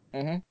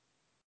 Mm-hmm.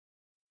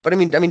 But I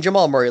mean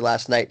Jamal Murray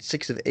last night,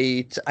 6 of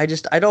 8. I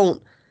just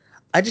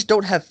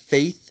don't have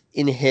faith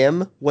in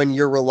him when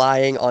you're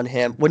relying on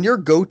him. When your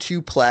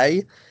go-to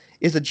play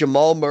is a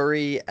Jamal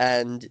Murray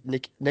and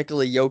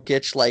Nikola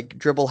Jokic like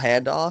dribble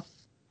handoff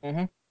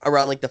Mm-hmm.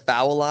 around like the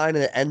foul line,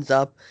 and it ends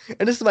up.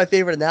 And this is my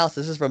favorite analysis.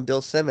 This is from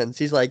Bill Simmons.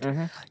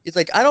 Mm-hmm. He's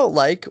like, I don't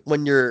like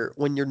when your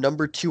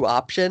number 2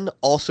 option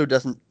also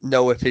doesn't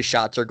know if his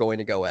shots are going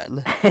to go in,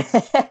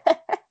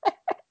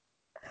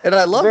 and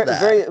I love very,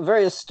 that.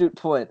 very astute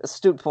point.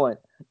 Astute point.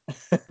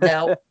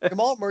 Now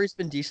Jamal Murray's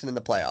been decent in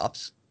the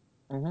playoffs.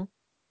 Mm-hmm.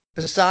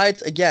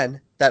 Besides, again,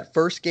 that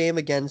first game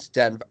against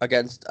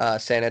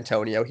San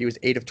Antonio, he was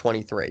 8 of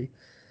 23.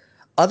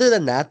 Other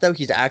than that, though,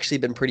 he's actually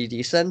been pretty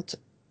decent.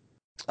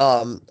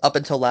 Up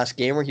until last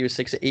game where he was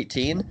 6 of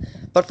 18,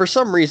 but for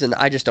some reason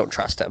I just don't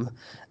trust him,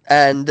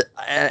 and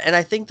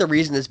I think the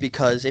reason is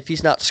because if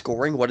he's not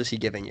scoring, what is he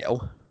giving you?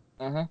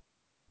 Mm-hmm.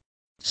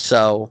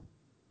 So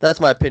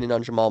that's my opinion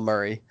on Jamal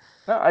Murray.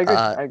 No, I agree.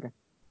 Uh, I agree.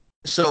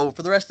 so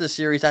for the rest of the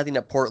series, I think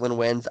that Portland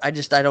wins. I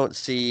don't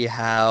see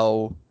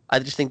how. I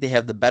just think they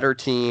have the better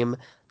team.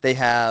 They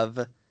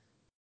have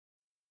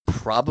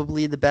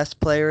probably the best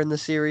player in the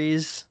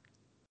series.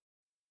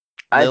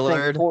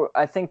 Lillard.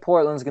 I think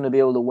Portland's going to be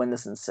able to win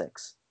this in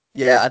 6.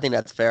 Yeah, I think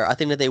that's fair. I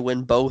think that they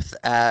win both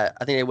at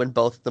the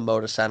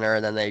Moda Center,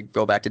 and then they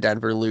go back to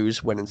Denver,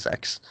 lose, win in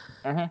 6.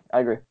 Mm-hmm. I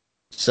agree.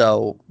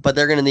 So, but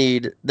they're gonna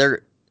need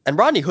and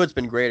Rodney Hood's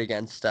been great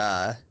against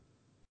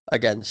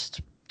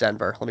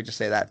Denver. Let me just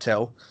say that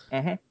too.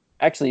 Mm-hmm.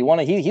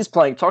 Actually, he's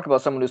playing. Talk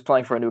about someone who's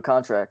playing for a new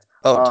contract.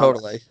 Oh,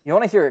 totally. You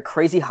want to hear a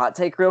crazy hot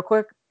take real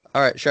quick?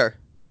 All right, sure.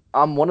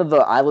 One of the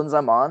islands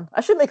I'm on.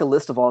 I should make a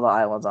list of all the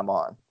islands I'm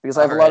on because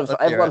I have a lot of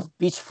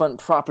beachfront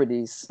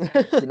properties.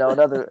 You know,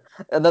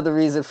 another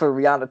reason for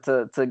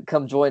Rihanna to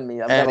come join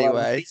me. I've got a lot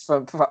of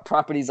beachfront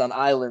properties on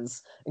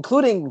islands,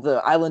 including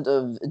the island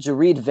of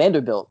Jareed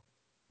Vanderbilt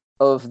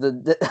of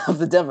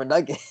the Denver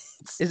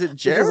Nuggets. Is it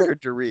Jared or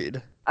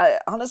Jareed? I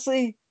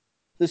honestly,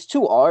 there's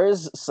 2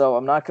 R's, so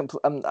I'm not.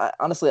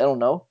 Honestly, I don't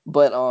know,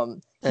 but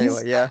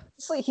Anyway, yeah.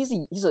 He's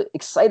an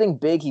exciting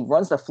big. He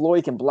runs the floor.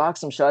 He can block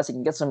some shots. He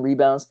can get some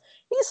rebounds.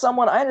 He's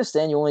someone. I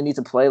understand you only need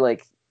to play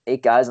like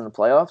 8 guys in the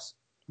playoffs,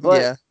 but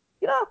yeah.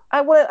 You know,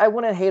 I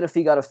wouldn't hate if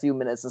he got a few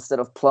minutes instead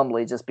of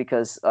Plumlee just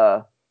because.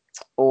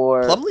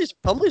 Or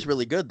Plumlee's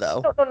really good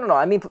though. No.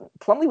 I mean,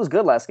 Plumlee was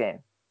good last game.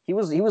 He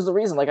was the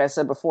reason, like I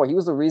said before, he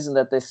was the reason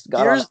that they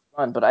got on the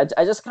run. But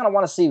I just kind of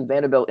want to see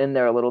Vanderbilt in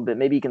there a little bit.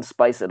 Maybe he can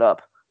spice it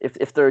up.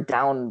 If they're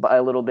down by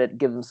a little bit,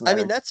 give them some. I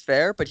mean, that's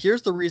fair, but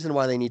here's the reason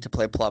why they need to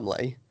play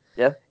Plumlee.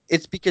 Yeah,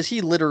 it's because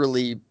he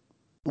literally.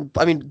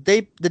 I mean,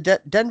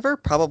 Denver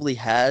probably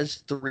has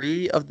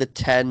 3 of the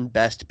 10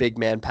 best big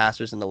man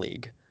passers in the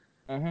league,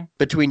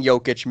 between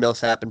Jokic,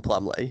 Millsap, and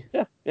Plumlee.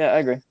 Yeah, I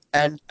agree.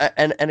 And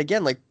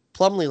again, like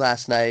Plumlee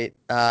last night,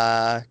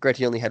 granted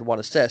he only had one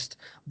assist,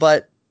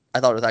 but I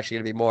thought it was actually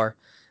going to be more.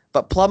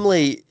 But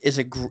Plumlee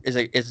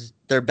is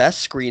their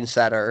best screen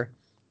setter.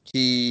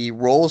 He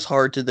rolls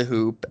hard to the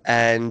hoop,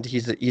 and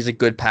he's a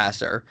good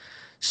passer.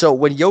 So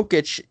when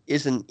Jokic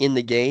isn't in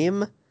the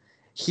game,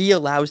 he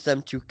allows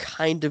them to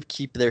kind of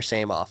keep their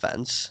same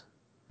offense.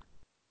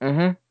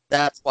 Mm-hmm.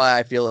 That's why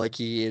I feel like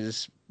he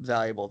is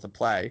valuable to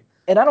play.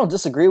 And I don't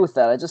disagree with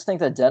that. I just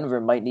think that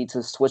Denver might need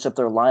to switch up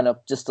their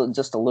lineup just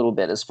a little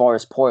bit. As far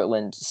as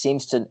Portland seem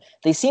to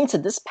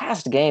this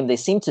past game, they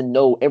seem to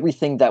know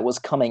everything that was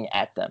coming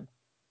at them.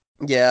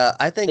 Yeah,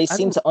 They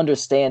seem to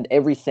understand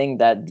everything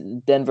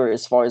that Denver,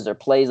 as far as their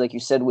plays, like you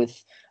said,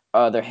 with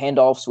their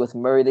handoffs with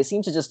Murray, they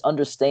seem to just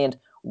understand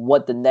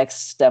what the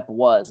next step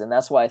was, and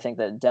that's why I think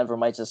that Denver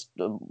might just,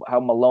 how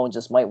Malone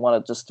just might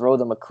want to just throw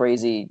them a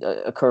crazy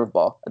a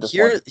curveball at this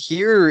point.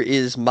 Here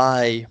is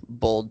my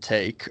bold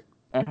take.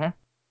 Mm-hmm.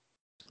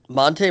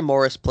 Monte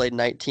Morris played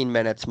 19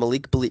 minutes.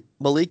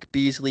 Malik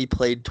Beasley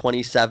played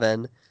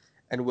 27,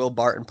 and Will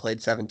Barton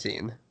played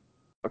 17.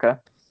 Okay.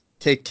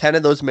 Take 10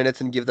 of those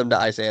minutes and give them to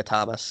Isaiah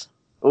Thomas.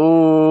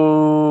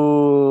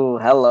 Ooh,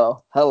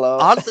 hello.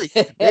 Honestly,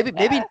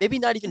 maybe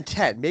not even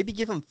 10. Maybe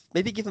give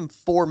him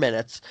 4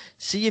 minutes.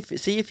 See if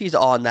he's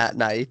on that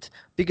night,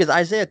 because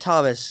Isaiah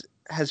Thomas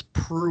has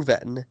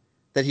proven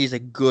that he's a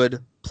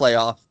good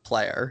playoff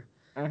player.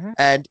 Mm-hmm.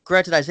 And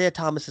granted, Isaiah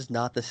Thomas is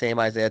not the same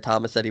Isaiah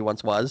Thomas that he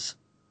once was.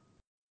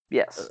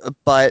 Yes.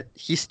 But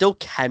he still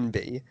can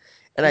be.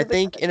 And I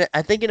think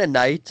in a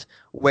night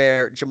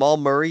where Jamal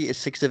Murray is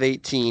 6 of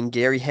 18,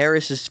 Gary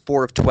Harris is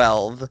 4 of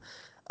 12,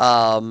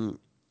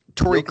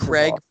 Torrey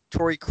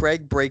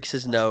Craig breaks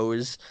his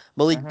nose,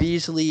 Malik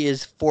Beasley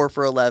is 4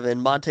 for 11,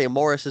 Monte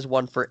Morris is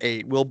 1 for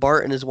 8, Will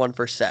Barton is 1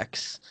 for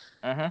 6.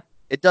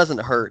 It doesn't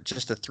hurt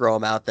just to throw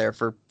him out there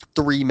for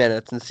 3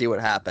 minutes and see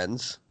what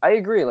happens. I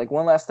agree. Like,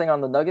 one last thing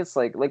on the Nuggets,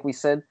 like we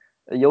said,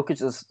 Jokic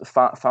just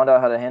found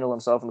out how to handle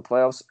himself in the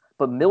playoffs.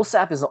 But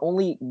Millsap is the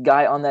only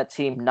guy on that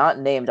team not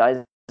named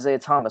Isaiah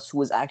Thomas who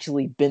has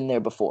actually been there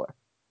before.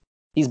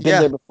 He's been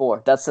there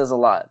before. That says a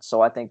lot.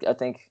 So I think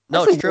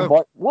no, it's true.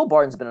 Will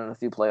Barton's been in a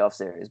few playoff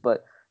series,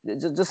 but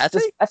with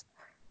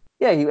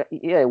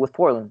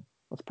Portland.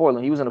 With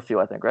Portland, he was in a few,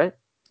 I think, right?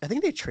 I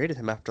think they traded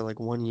him after like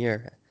 1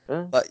 year.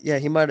 But yeah,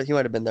 he might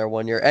have been there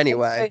 1 year.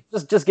 Anyway,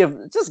 just give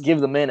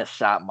the man a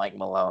shot, Mike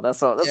Malone.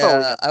 That's all.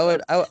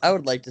 I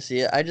would like to see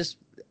it.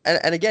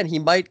 And again, he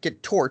might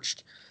get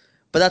torched,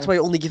 but that's why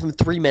you only give him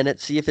 3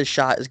 minutes, see if his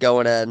shot is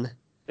going in.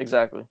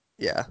 Exactly.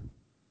 Yeah.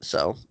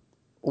 So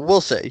we'll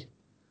see.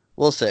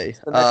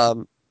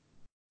 All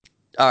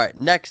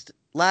right, next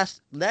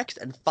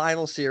and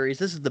final series.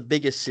 This is the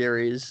biggest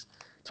series.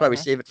 That's why we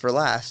save it for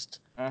last.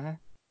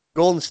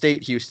 Golden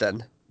State,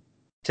 Houston.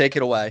 Take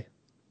it away.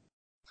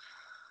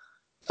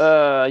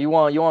 You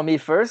want me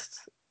first?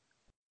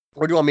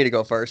 Or do you want me to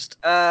go first?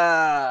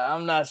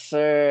 I'm not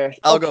sure.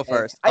 I'll go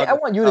first. I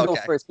want you to go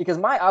first, because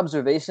my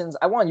observations,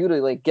 I want you to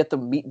like get the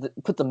meat,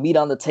 put the meat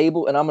on the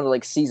table, and I'm gonna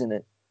like season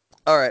it.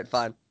 All right,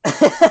 fine.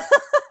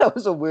 That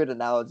was a weird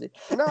analogy.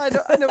 No, I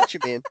know what you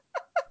mean.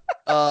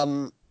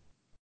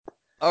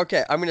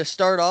 Okay, I'm gonna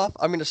start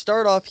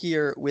off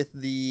here with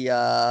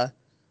the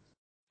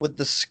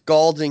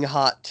scalding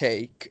hot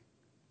take,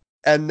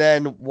 and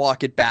then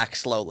walk it back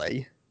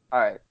slowly. All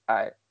right.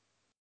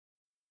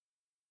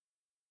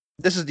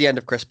 This is the end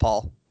of Chris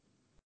Paul.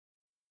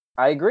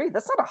 I agree.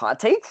 That's not a hot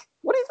take.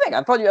 What do you think?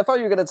 I thought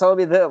you were gonna tell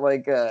me that,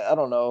 like, I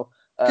don't know.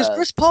 Because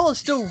Chris Paul is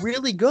still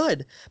really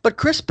good, but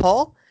Chris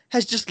Paul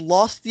has just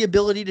lost the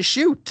ability to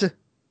shoot.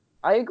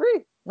 I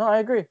agree. No, I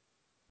agree.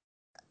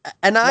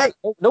 And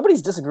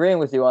nobody's disagreeing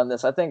with you on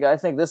this. I think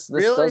this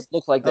really? Does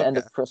look like the end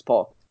of Chris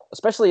Paul,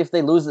 especially if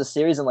they lose the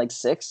series in like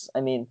 6. I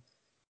mean,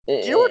 do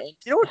you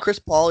know what Chris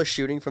Paul is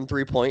shooting from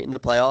 3-point in the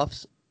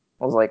playoffs?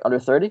 I was like under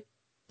 30.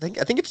 I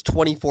think it's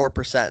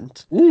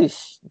 24%.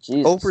 Jesus.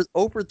 0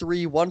 for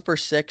 3, 1 for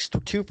 6,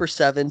 2 for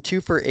 7, 2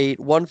 for 8,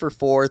 1 for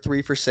 4,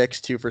 3 for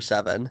 6, 2 for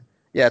 7.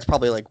 Yeah, it's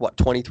probably like, what,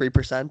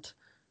 23%?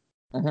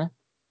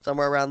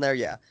 Somewhere around there,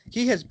 yeah.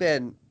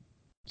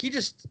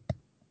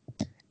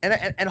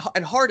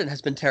 And Harden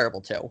has been terrible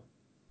too.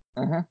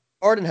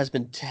 Harden has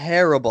been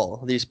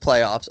terrible these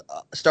playoffs,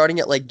 starting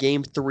at like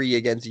game 3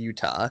 against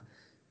Utah.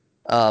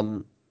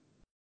 I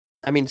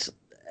mean,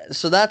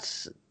 so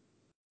that's.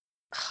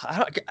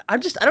 I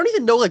don't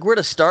even know like where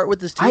to start with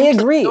this team. I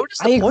agree.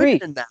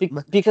 In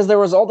them. Because there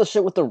was all the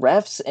shit with the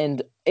refs,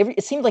 and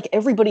it seemed like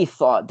everybody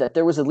thought that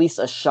there was at least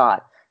a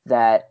shot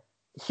that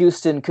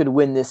Houston could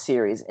win this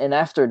series. And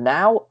after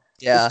now,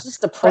 it's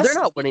just depressing.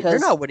 They're not winning. They're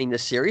not winning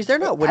this series. They're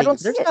not winning.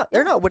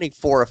 They're not winning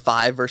 4 or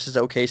 5 versus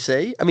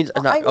OKC. I mean,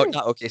 not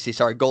OKC.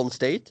 Sorry, Golden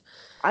State.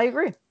 I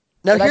agree.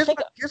 Now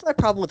here's my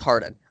problem with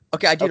Harden.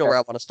 Okay, I do know where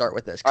I want to start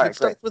with this. It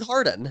starts with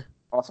Harden.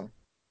 Awesome.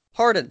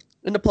 Harden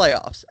in the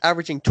playoffs,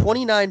 averaging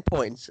 29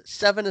 points,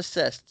 7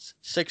 assists,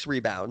 6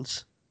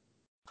 rebounds.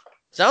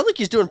 Sounds like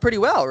he's doing pretty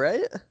well,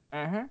 right?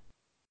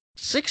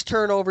 6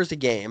 turnovers a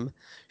game,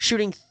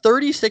 shooting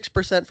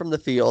 36% from the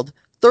field,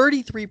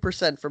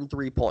 33% from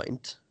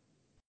 3-point.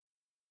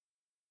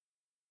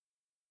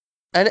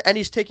 and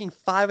he's taking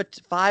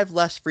five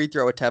less free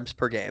throw attempts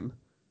per game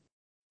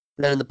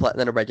than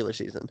a regular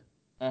season.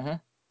 Mm-hmm.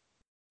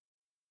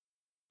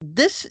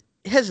 This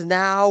has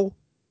now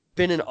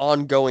been an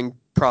ongoing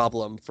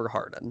problem for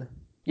Harden.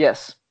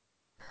 Yes.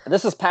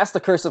 This is past the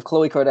curse of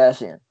Khloe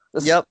Kardashian.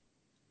 This is Yep.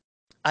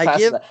 I past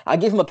give that. I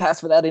give him a pass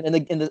for that in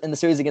the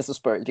series against the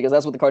Spurs because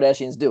that's what the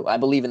Kardashians do. I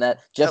believe in that.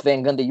 Jeff Yep.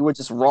 Van Gundy, you were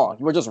just wrong.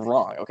 You were just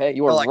wrong. Okay,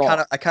 you were No,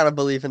 wrong. I kind of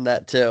believe in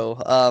that too.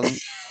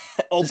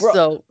 Oh,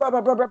 So,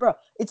 bro.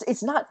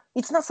 It's not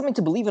something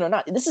to believe in or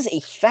not. This is a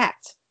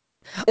fact.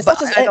 It's but not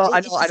just I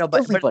it's just know,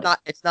 but everybody.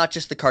 it's not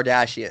just the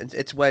Kardashians.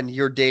 It's when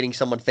you're dating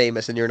someone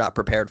famous and you're not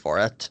prepared for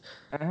it.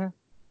 Mm-hmm.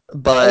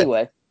 But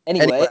Anyway.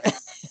 anyway,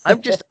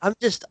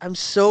 I'm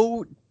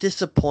so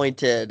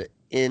disappointed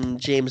in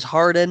James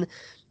Harden.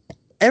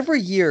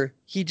 Every year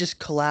he just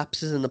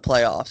collapses in the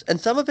playoffs,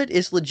 and some of it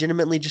is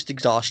legitimately just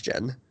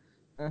exhaustion.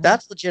 Mm-hmm.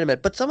 That's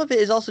legitimate, but some of it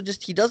is also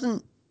just he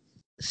doesn't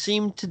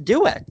seem to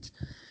do it.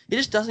 He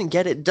just doesn't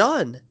get it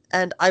done,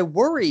 and I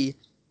worry.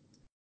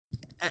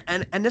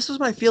 And this was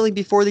my feeling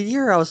before the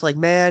year. I was like,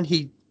 man,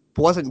 he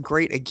wasn't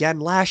great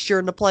again last year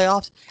in the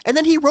playoffs, and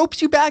then he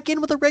ropes you back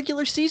in with a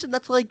regular season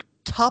that's like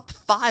top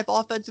 5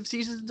 offensive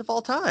seasons of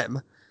all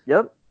time.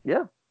 Yep.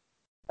 Yeah.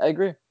 I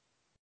agree.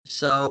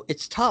 So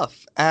it's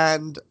tough,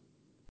 and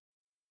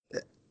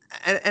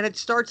it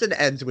starts and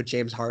ends with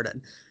James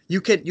Harden. You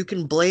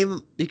can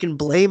blame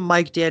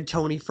Mike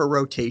D'Antoni for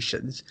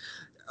rotations.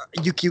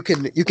 You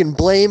can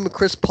blame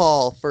Chris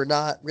Paul for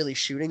not really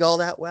shooting all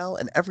that well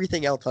and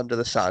everything else under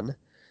the sun.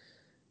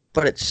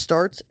 But it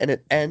starts and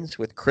it ends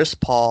with Chris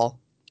Paul,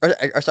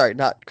 or sorry,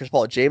 not Chris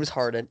Paul, James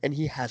Harden, and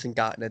he hasn't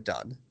gotten it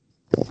done.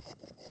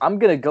 I'm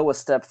gonna go a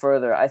step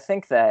further. I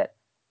think that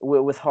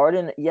with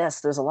Harden,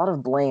 yes, there's a lot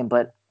of blame,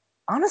 but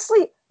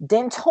honestly,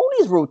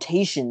 D'Antoni's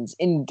rotations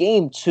in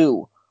Game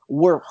Two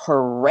were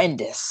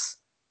horrendous.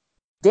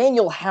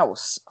 Daniel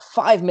House,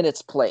 5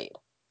 minutes played.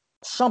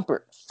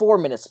 Shumpert, 4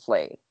 minutes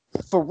played.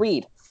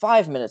 Fareed,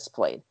 5 minutes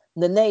played.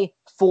 Nene,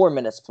 4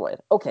 minutes played.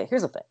 Okay,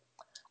 here's the thing.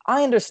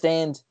 I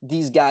understand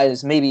these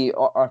guys maybe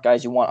aren't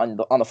guys you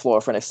want on the floor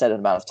for an extended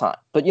amount of time,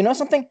 but you know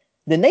something?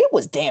 Nene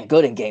was damn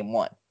good in Game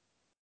One.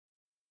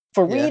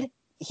 Yeah. Fareed,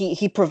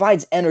 he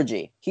provides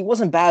energy. He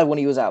wasn't bad when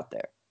he was out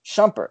there.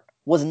 Shumpert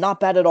was not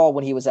bad at all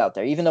when he was out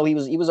there, even though he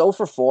was 0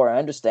 for 4. I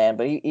understand,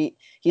 but he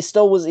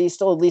still at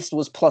least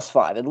was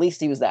 +5. At least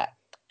he was that.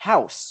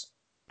 House,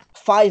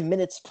 5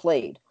 minutes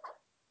played.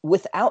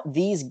 Without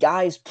these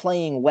guys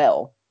playing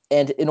well,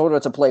 and in order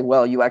to play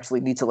well, you actually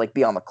need to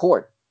be on the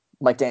court.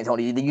 Like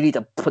D'Antoni, you need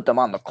to put them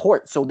on the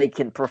court so they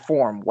can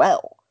perform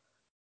well.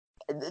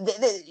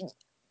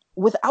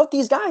 Without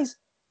these guys,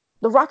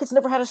 the Rockets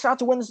never had a shot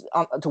to win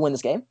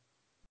this game.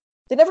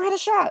 They never had a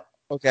shot.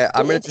 Okay,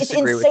 I'm going to It's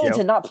disagree with insane you.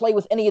 to not play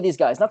with any of these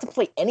guys. Not to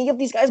play any of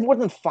these guys more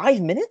than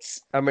 5 minutes.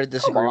 I'm going to Come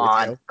disagree with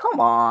on, you. come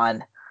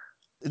on.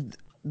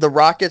 The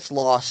Rockets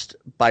lost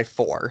by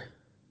 4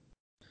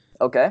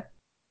 Okay.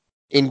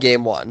 in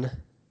game 1.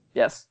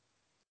 Yes.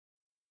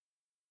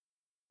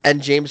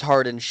 And James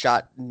Harden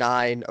shot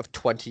 9 of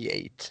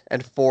 28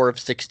 and 4 of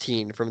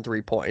 16 from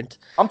 3-point.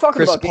 I'm talking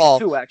Chris about game Paul,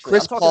 two. Actually, I'm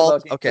Chris talking Paul,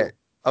 about game two.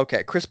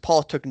 okay. Chris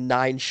Paul took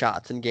 9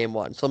 shots in game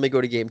 1. So let me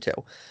go to game 2.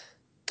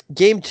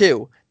 Game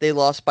 2, they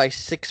lost by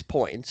 6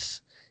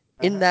 points.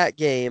 In Uh-huh. that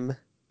game,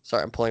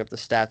 sorry, I'm pulling up the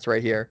stats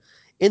right here.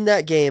 In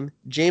that game,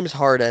 James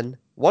Harden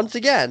once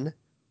again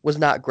was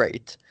not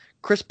great.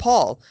 Chris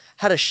Paul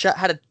had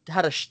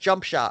a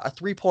jump shot, a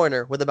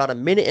 3-pointer with about a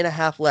minute and a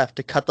half left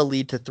to cut the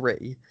lead to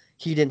 3.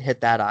 He didn't hit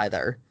that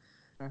either.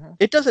 Uh-huh.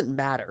 It doesn't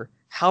matter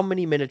how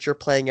many minutes you're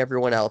playing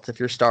everyone else if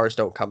your stars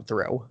don't come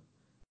through.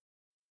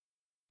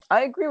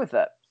 I agree with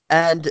that.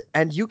 And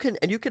you can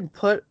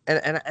put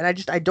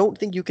I don't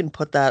think you can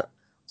put that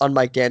on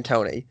Mike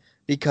D'Antoni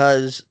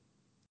because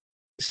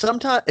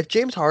sometimes if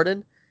James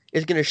Harden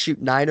is going to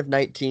shoot 9 of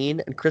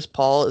 19 and Chris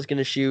Paul is going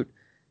to shoot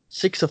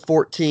 6 of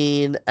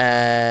 14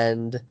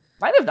 and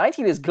 9 of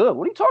 19 is good.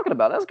 What are you talking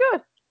about? That's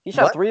good. He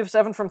shot what 3 of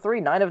 7 from three.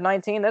 9 of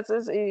 19.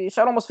 He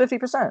shot almost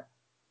 50%.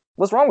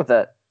 What's wrong with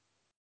that?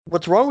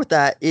 what's wrong with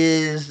that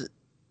is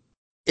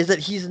that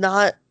he's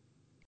not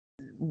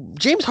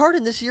James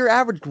Harden this year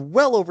averaged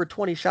well over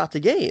 20 shots a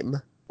game.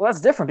 Well,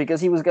 that's different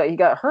because he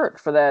got hurt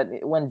for that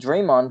when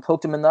Draymond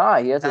poked him in the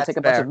eye. He had to That's take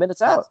a bunch of fair. minutes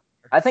That's out.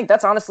 I think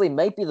that's honestly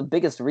might be the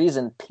biggest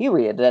reason,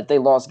 period, that they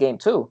lost game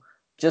two.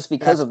 Just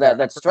because that's of that fair.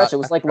 that stretch. It I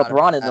was like forgot about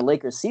LeBron in the that.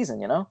 Lakers season,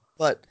 you know?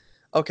 But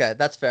okay,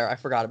 that's fair. I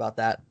forgot about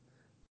that.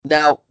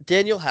 Now,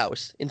 Daniel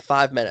House in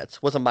 5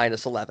 minutes was a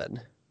minus 11.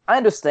 I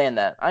understand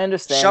that. I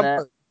understand that.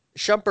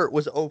 Shumpert Shumpert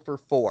was 0 for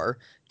 4.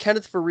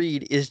 Kenneth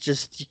Fareed is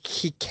just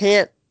he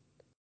can't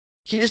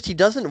he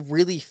doesn't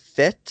really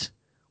fit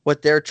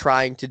what they're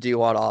trying to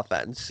do on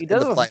offense He in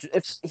does the if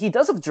playoffs. he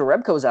does if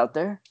Jarebko's out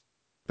there.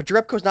 But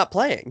Jerebko's not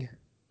playing.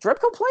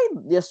 Jerebko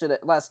played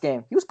last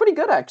game. He was pretty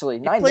good actually.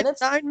 He Nine played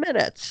minutes. 9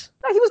 minutes.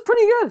 No, he was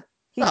pretty good.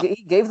 No.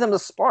 He gave them the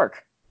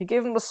spark. He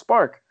gave them the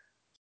spark.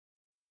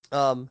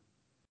 Um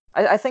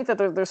I think that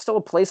there's still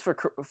a place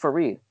for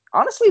Reed.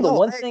 Honestly, the no,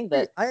 one thing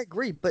that I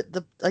agree, but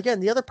the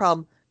other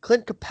problem,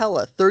 Clint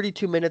Capella,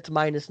 32 minutes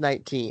minus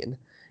 19.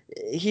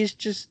 He's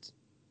just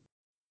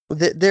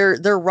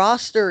their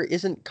roster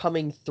isn't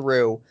coming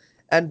through,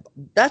 and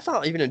that's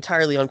not even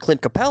entirely on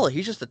Clint Capella.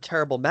 He's just a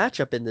terrible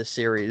matchup in this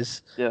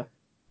series. Yeah.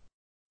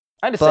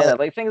 I understand But that.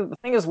 Like, the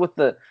thing is with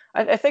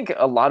I think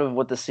a lot of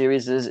what the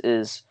series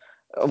is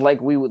like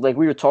we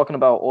were talking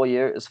about all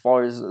year as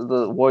far as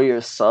the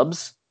Warriors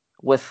subs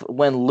with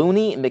when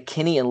Looney,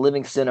 McKinney, and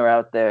Livingston are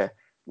out there.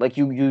 Like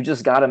you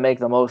just gotta make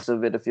the most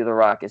of it if you're the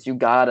Rockets. You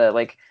gotta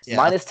like yeah,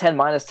 -10,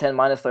 -10,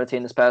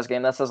 -13 this past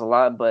game. That says a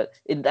lot, but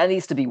that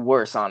needs to be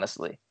worse.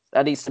 Honestly,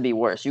 that needs to be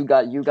worse. You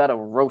gotta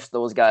roast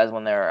those guys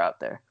when they're out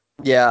there.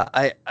 yeah,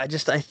 I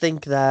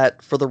think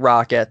that for the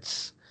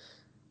Rockets,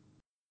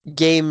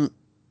 game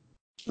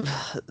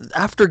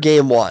after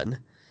game one,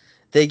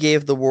 they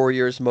gave the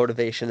Warriors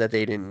motivation that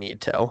they didn't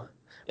need to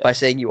by Yes.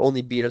 saying you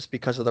only beat us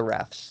because of the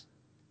refs.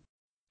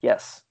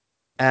 Yes.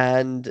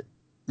 And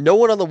no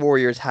one on the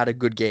Warriors had a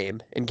good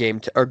game in game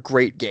two, or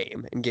great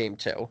game in game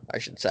two, I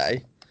should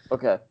say.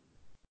 Okay.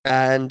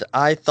 And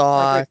I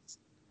agree.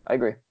 I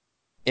agree.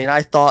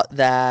 I thought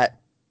that,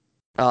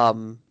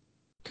 kind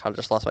of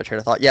just lost my train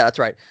of thought. Yeah, that's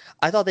right.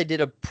 I thought they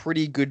did a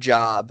pretty good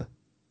job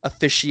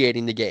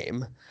officiating the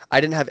game. I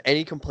didn't have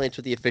any complaints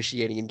with the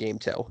officiating in game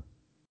two.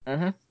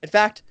 Mm-hmm. In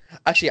fact,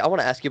 actually, I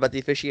want to ask you about the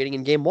officiating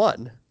in game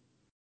one.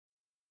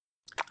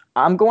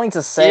 I'm going to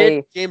Did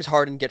say James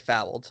Harden get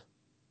fouled?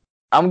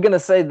 I'm gonna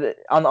say that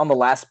on the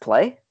last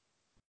play,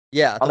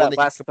 Yeah, on the one that that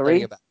you're last complaining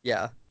three. about.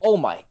 Yeah, Oh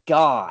my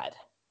god!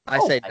 I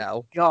Oh say my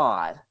no.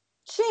 god!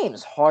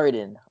 James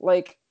Harden.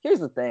 Like, here's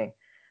the thing.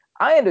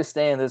 I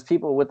understand there's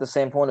people with the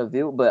same point of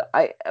view, but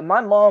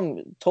my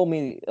mom told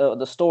me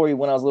the story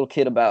when I was a little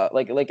kid about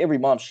like every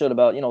mom should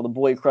about the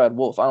boy who cried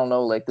wolf. I don't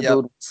know, like the Yep.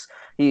 dude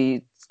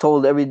he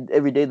told every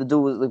day the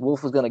dude was like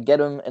wolf was gonna get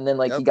him, and then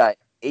like he Yep. got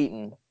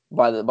eaten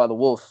by the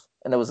wolf,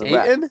 and that was a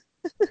wrap. Aiton?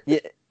 Yeah.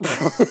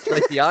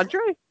 Like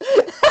DeAndre?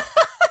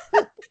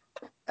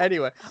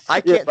 Anyway,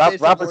 I Yeah, can't say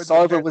some Robert more than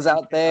the Sarver was American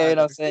out can there,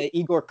 either. saying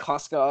Igor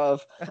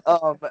Koskov.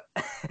 Um,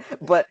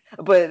 but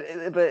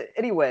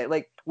anyway,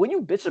 like when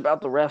you bitch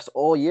about the refs Yeah.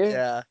 all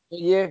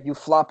year, you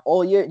flop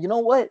all year. You know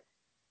what?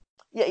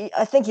 Yeah,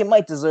 I think you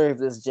might deserve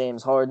this,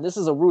 James Harden. This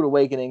is a rude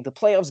awakening. The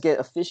playoffs get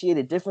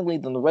officiated differently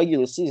than the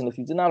regular season. If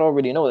you did not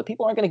already know that,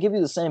 people aren't going to give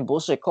you the same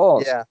bullshit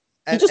calls. Yeah.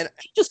 He And just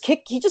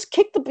he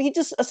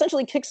just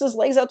essentially kicks his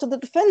legs out to the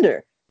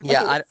defender. Like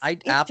yeah, I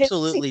he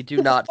absolutely do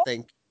took the not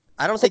think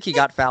I don't think he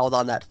got fouled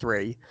on that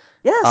three.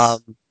 Yes,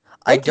 Um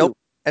I thank don't you.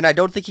 and I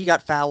don't think he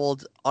got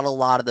fouled on a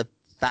lot of the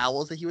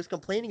fouls that he was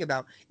complaining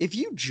about. If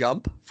you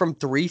jump from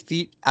 3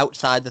 feet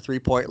outside the 3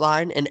 point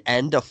line and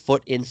end a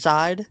foot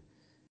inside,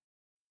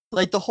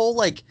 like the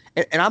whole and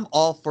I'm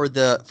all for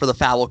the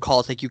foul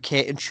calls, like you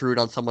can't intrude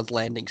on someone's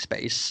landing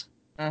space.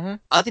 Hmm.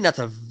 I think that's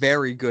a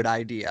very good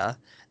idea.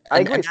 I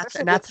And agree, and that's especially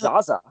and with that's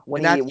how Zaza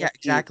and that's yeah, when he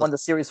exactly. won the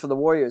series for the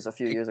Warriors a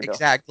few years ago.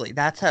 Exactly.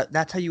 That's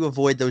how you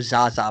avoid those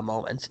Zaza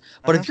moments.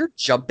 But Hmm. if you're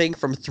jumping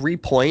from 3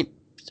 point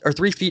or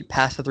 3 feet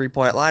past the 3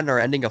 point line or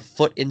ending a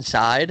foot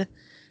inside, Hmm.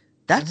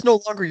 that's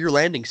no longer your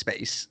landing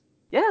space.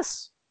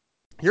 Yes,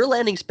 Your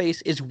landing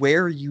space is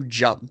where you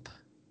jump.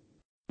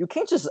 you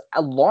can't just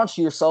launch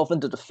yourself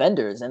into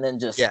defenders and then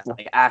just Yeah.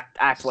 like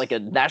act like a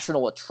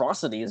national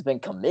atrocity has been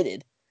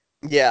committed.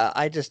 Yeah,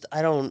 I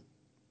don't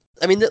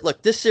I mean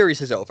look, this series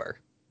is over.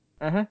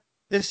 Hmm.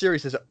 This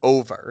series is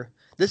over.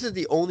 This is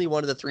the only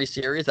one of the three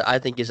series that I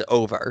think is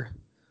over.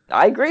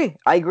 I agree,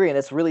 and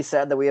it's really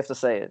sad that we have to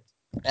say it.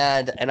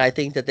 And I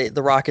think that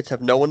the Rockets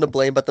have no one to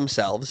blame but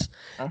themselves.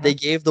 Hmm. They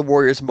gave the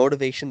Warriors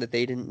motivation that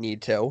they didn't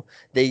need to.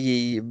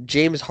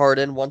 James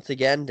Harden once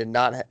again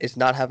is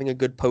not having a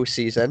good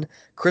postseason.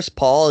 Chris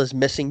Paul is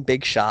missing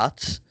big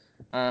shots,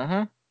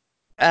 Hmm.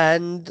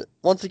 and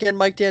once again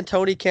Mike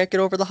D'Antoni can't get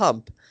over the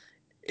hump.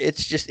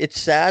 It's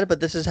sad, but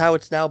this is how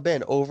it's now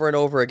been over and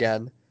over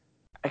again.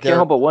 I can't They're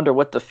help but wonder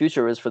what the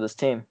future is for this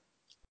team.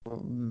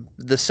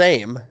 the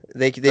same.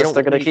 They Just don't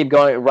they're gonna really keep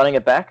going, running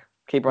it back,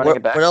 keep running it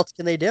what back. else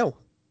can they do?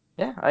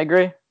 Yeah, I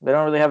agree. They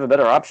don't really have a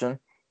better option.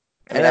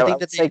 I mean, I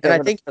would say get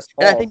rid of Chris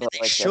And I Paul, think that but they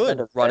like at the end should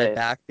of the run it day,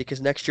 back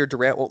because next year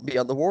Durant won't be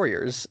on the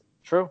Warriors.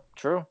 true,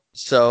 true.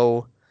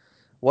 So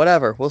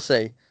whatever, we'll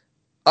see.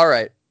 All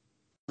right,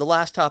 the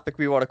last topic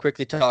we want to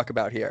quickly talk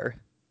about here,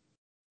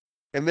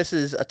 and this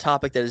is a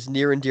topic that is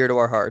near and dear to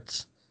our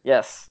hearts.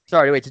 Yes.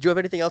 Sorry, wait, did you have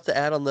anything else to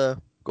add on the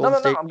No, Golden no,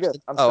 no. State? I'm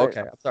good. I'm Oh, straight.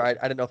 okay. I'm sorry.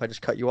 I didn't know if I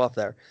just cut you off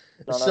there.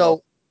 No, not at all.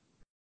 So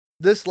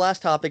this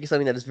last topic is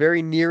something that is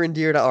very near and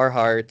dear to our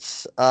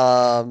hearts.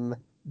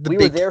 The We were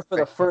big there for three.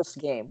 the first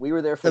game. We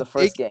were there for The the big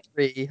first game.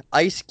 three,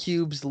 Ice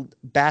Cube's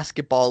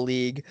basketball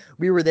league.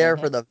 We were there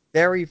Hmm. for the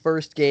very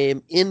first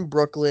game in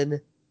Brooklyn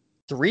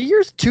 3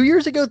 years, 2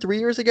 years ago, 3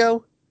 years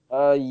ago.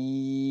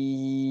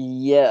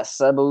 Yes,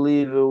 I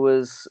believe it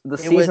was the It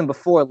was, season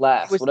before it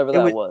last, was, whatever it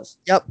that was. was.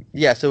 Yep,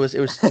 yes, it was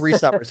 3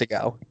 summers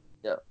ago.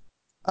 Yeah.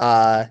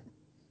 Uh,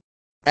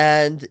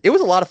 and it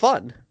was a lot of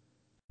fun.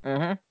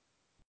 Hmm.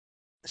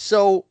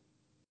 So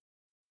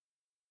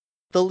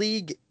the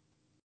league,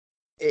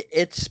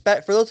 it's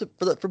for those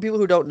for people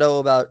who don't know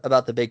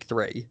about the big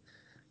three.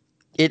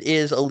 it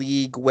is a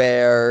league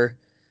where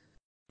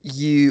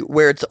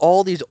it's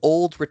all these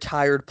old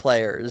retired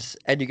players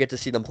and you get to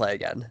see them play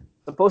again.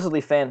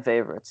 Supposedly fan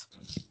favorites.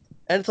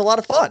 And it's a lot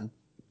of fun.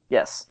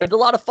 Yes. It's a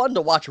lot of fun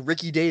to watch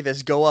Ricky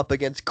Davis go up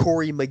against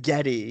Corey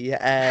Maggette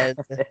and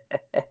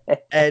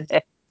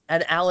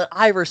and Allen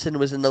Iverson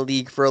was in the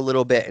league for a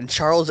little bit and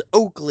Charles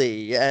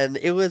Oakley and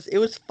it was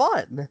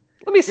fun.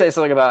 Let me say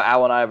something about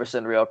Allen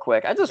Iverson real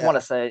quick. I just Yeah. want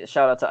to say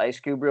shout out to Ice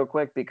Cube real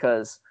quick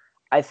because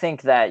I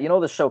think that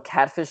the show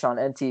Catfish on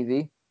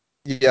MTV.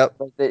 Yep.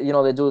 Like they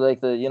do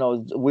like the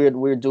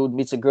weird dude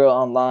meets a girl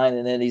online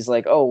and then he's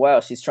like, oh wow,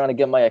 she's trying to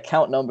get my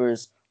account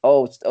numbers.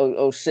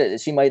 Oh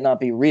shit, she might not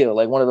be real.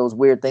 Like one of those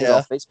weird things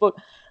on Facebook.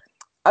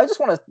 I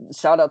just want to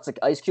shout out to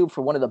Ice Cube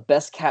for one of the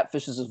best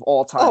catfishes of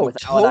all time with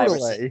Allen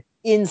Iverson.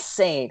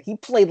 Insane. He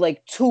played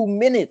like 2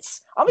 minutes.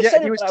 I'm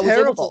excited. He was that I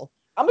terrible. was able to.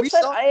 I'm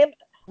excited.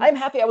 I'm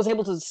happy I was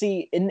able to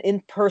see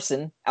in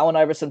person Allen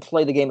Iverson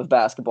play the game of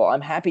basketball.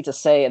 I'm happy to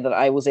say that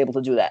I was able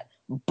to do that.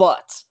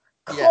 But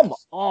come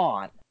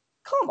on,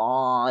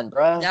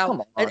 bro. Now,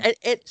 come on.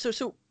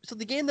 So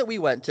the game that we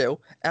went to,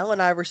 Allen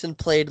Iverson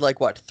played like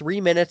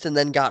 3 minutes and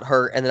then got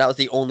hurt, and then that was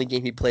the only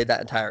game he played that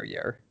entire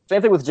year.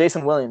 Same thing with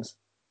Jason Williams.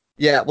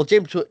 Yeah, well,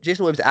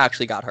 Jason Williams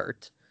actually got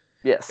hurt.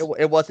 Yes.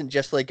 It wasn't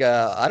just like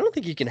I don't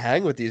think he can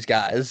hang with these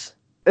guys.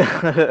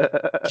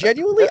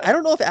 Genuinely, I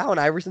don't know if Allen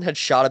Iverson had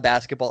shot a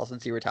basketball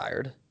since he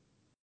retired.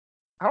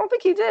 I don't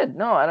think he did.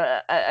 No,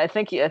 I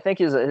think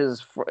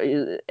his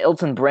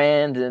Elton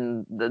Brand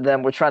and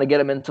them were trying to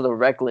get him into the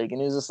rec league,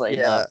 and he was just like,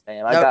 Yeah. "No,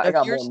 man, I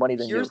got more money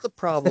than you." Here's the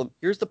problem.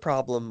 Here's the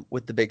problem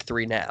with the big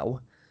three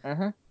now.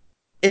 Mm-hmm.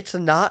 It's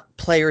not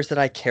players that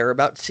I care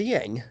about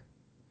seeing.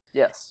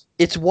 Yes.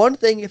 It's one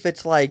thing if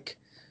it's like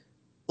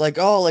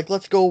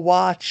let's go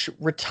watch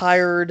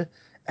retired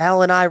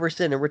Allen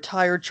Iverson and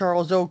retired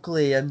Charles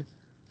Oakley and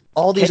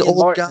all these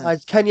old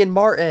guys, Kenyon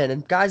Martin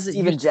and guys that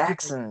Steven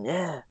Jackson,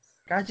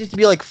 guys used to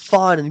be like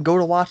fun and go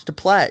to watch to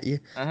play.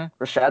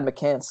 Rashad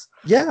McCants.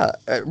 Yeah,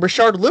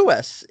 Rashard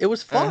Lewis. It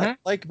was fun.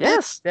 Like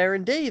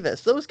Baron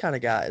Davis, those kind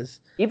of guys.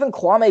 Even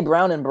Kwame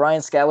Brown and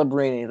Brian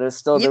Scalabrine.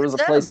 There was a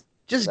place.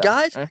 Just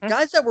guys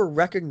that were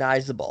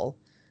recognizable.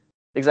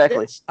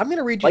 Exactly. I'm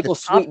gonna read you Michael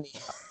the top.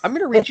 Sweetney. I'm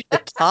gonna read you the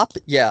top.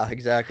 Yeah,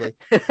 exactly.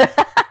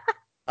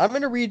 I'm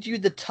gonna read you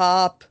the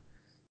top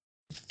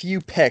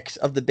few picks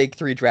of the big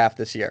three draft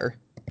this year.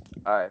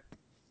 All right.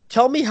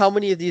 Tell me how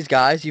many of these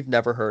guys you've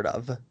never heard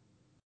of.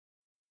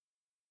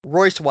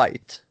 Royce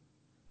White.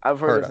 I've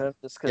heard of him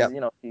just because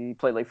he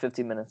played like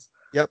 15 minutes.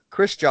 Yep.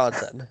 Chris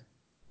Johnson.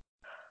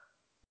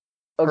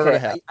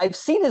 Okay, I've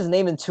seen his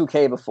name in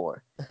 2K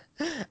before.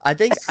 I'm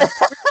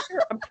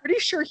pretty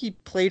sure he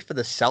played for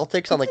the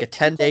Celtics on like a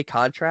 10-day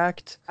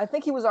contract. I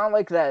think he was on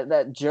like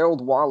that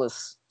Gerald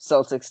Wallace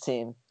Celtics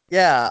team.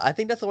 Yeah, I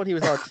think that's the one he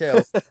was on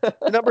too.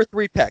 The number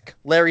 3 pick,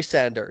 Larry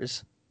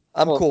Sanders.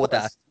 I'm cool with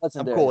that.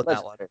 I'm cool with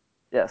that one.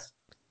 Yes.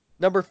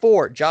 Number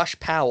 4, Josh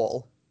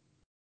Powell.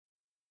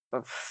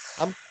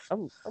 I'm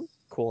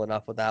cool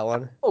enough with that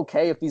one.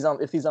 Okay, if he's on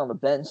the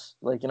bench,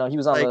 like he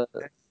was on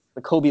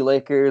the Kobe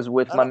Lakers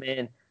with my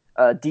man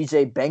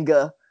DJ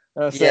Benga.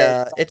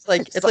 Yeah, it's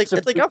like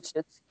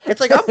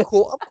I'm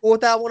cool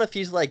with that one if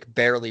he's like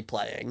barely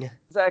playing.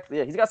 Exactly.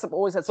 Yeah, he's got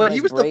always had some. But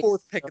he was the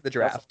 4th pick of the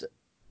draft.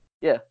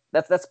 Yeah,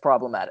 that's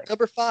problematic.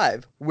 Number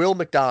 5, Will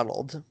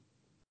McDonald.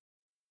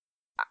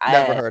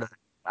 Never heard of him.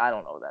 I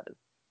don't know what that is.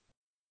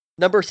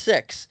 Number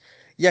 6,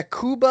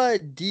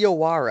 Yakuba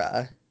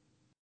Diawara.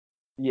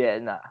 Yeah,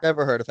 nah.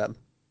 Never heard of him.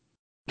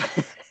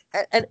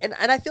 And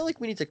I feel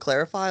like we need to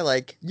clarify,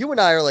 like, you and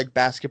I are like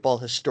basketball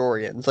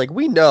historians. Like,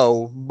 we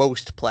know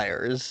most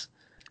players.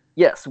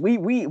 Yes, we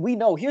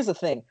know. Here's the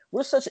thing.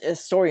 We're such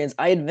historians.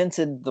 I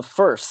invented the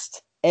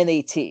first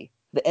NAT,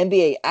 the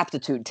NBA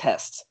aptitude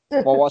test,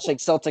 while watching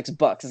Celtics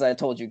Bucks, as I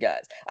told you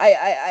guys.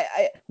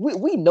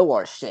 We know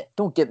our shit.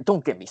 Don't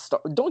get me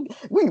started.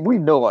 We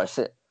know our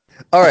shit.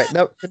 All right,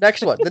 now the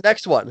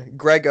next one,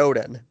 Greg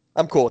Oden.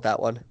 I'm cool with that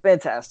one.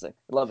 Fantastic.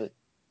 Love it.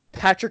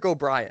 Patrick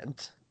O'Brien.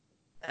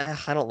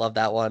 I don't love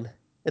that one.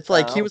 It's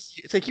like he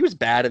was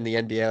bad in the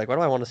NBA. Like, why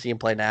do I want to see him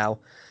play now?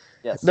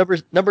 Yes.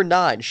 Number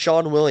 9,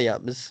 Sean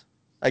Williams.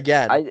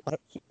 Again.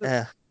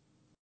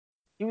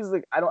 He was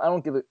like, I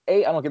don't give a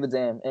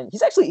damn. And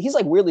he's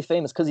like weirdly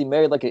famous because he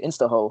married like an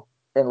Insta hoe.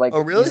 And like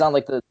he's on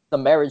like the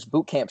marriage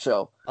boot camp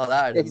show. Oh,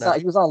 that I didn't know.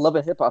 He was on Love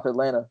and Hip Hop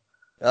Atlanta.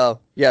 Oh,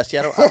 yes,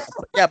 yeah,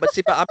 but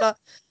I'm not.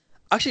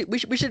 Actually, we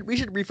should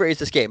rephrase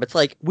this game. It's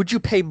like, would you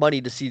pay money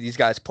to see these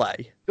guys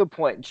play? Good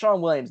point.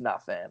 Sean Williams,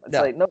 not fan. It's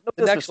like no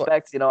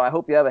disrespect. I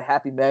hope you have a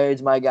happy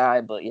marriage, my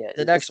guy. But yeah,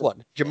 the next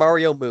one,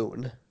 Jamario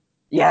Moon.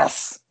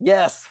 Yes,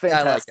 fantastic.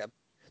 I like him.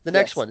 The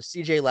next one,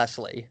 CJ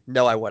Leslie.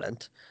 No, I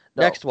wouldn't.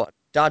 No. Next one,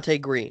 Dante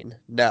Green.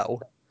 No.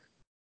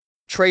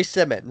 Trey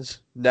Simmons.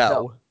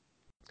 No.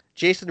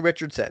 Jason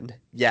Richardson.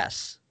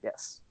 Yes.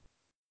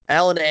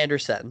 Allen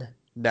Anderson.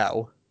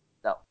 No.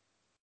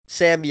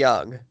 Sam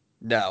Young.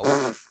 No.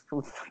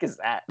 Who the fuck is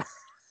that?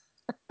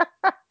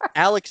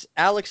 Alex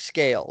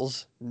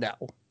Scales. No.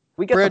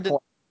 We get the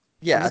point.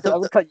 Yeah. I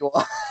will cut you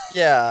off.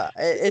 Yeah,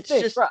 It's the it's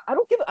thing, just bro. I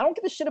don't give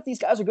a shit if these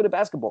guys are good at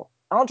basketball.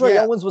 Andre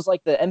yeah. Owens was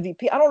like the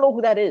MVP. I don't know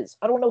who that is.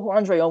 I don't know who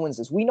Andre Owens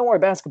is. We know our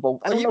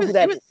basketball. I Well, don't know who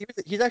that is.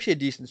 he's actually a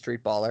decent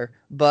street baller,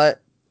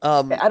 but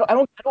I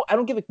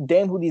don't give a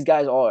damn who these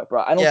guys are,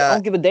 bro. I yeah.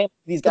 don't give a damn who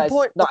these guys.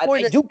 The No,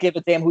 point I do give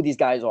a damn who these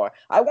guys are.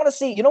 I want to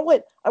see. You know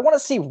what? I want to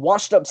see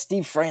washed up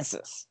Steve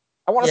Francis.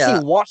 I want to see yeah.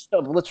 washed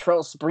up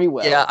Latrell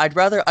Yeah, Sprewell. I'd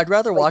rather Like,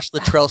 watch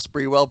Latrell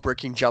Sprewell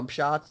bricking jump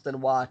shots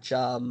than watch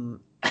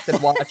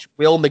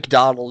Will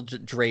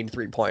McDonald drain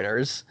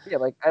 3-pointers. yeah,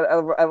 like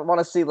I want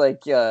to see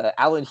like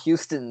Allen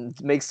Houston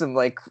make a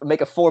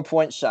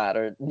 4-point shot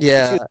or shoot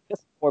Yeah. a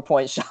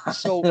 4-point shot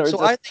So or so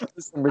just I think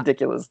some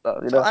ridiculous stuff.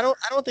 You so know. I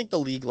don't think the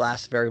league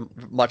lasts very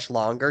much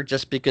longer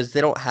just because they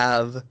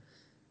just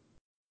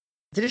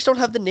don't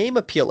have the name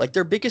appeal. Like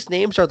their biggest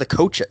names are the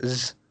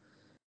coaches.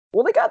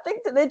 Well, they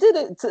did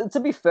it. To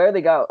be fair,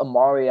 they got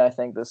Amari, I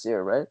think, this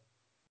year, right?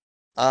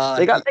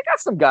 They got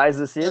some guys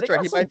this year. That's right.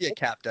 He might be a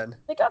captain.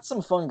 They got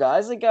some fun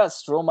guys. They got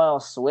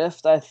Stromile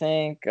Swift, I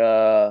think.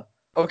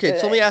 Okay,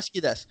 so let me ask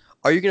you this: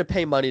 are you going to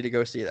pay money to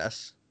go see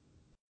this?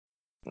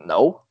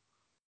 No,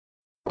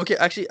 Okay,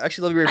 actually, let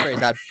me rephrase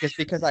that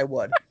because I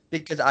would.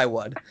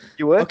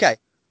 you would. Okay,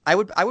 I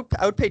would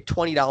pay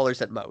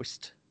 $20 at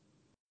most.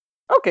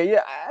 Okay,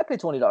 yeah, I pay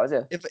 $20.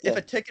 Yeah, If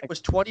a ticket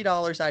was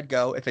 $20, I'd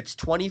go. If it's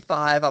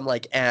 25, I'm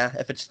like, eh.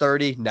 If it's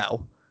 30,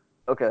 no.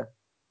 okay.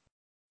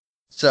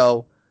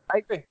 So I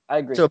agree. I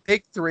agree. so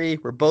big three,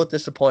 we're both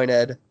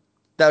disappointed.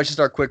 That was just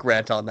our quick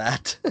rant on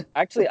that.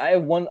 Actually, I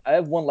have one. I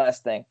have one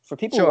last thing for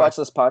people who Sure. watch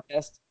this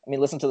podcast. I mean,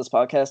 listen to this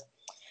podcast.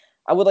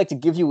 I would like to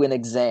give you an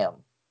exam.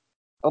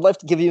 I'd like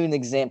to give you an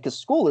exam because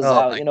school is Oh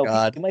out. my You know,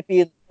 God. you might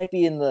be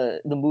in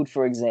the mood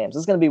for exams.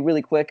 It's going to be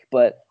really quick,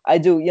 but I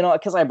do. You know,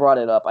 because I brought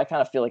it up, I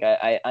kind of feel like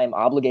I'm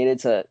obligated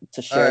to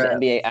All share the right,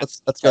 NBA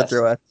let's go test.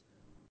 through it.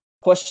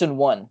 Question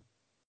one,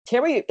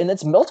 Terry, and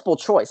it's multiple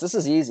choice. This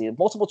is easy.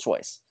 Multiple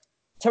choice.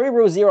 Terry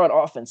Rozier on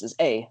offense is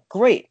A,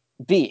 great.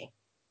 B,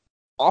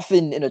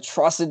 often an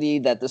atrocity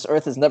that this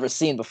earth has never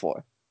seen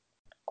before.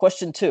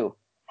 Question two,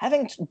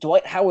 having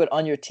Dwight Howard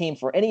on your team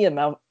for any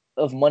amount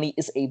of money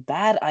is a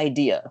bad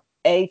idea.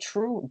 A,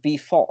 true. B,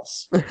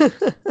 false.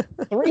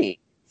 Three.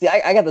 See,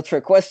 I got the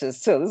trick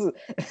questions too.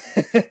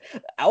 This is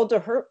Al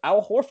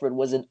Horford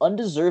was an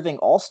undeserving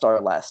All-Star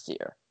last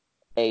year.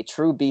 A,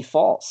 true. B,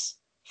 false.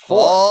 Four.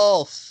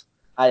 False.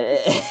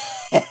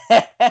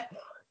 I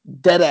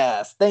dead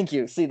ass. Thank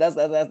you. See, that's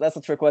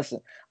a trick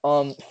question.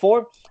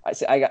 Four.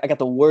 I got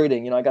the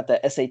wording. You know, I got the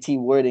SAT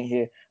wording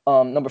here.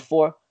 Number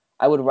four.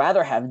 I would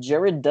rather have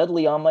Jared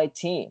Dudley on my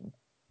team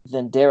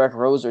than Derrick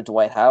Rose or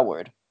Dwight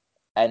Howard.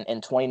 And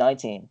in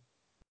 2019,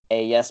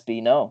 A, yes,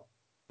 B, no.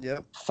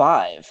 Yep.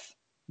 Five.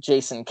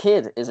 Jason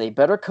Kidd is a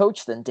better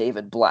coach than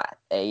David Blatt.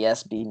 A,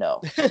 yes, B,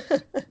 no.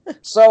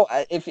 So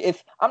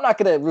if I'm not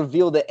gonna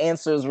reveal the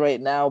answers right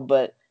now,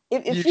 but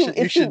if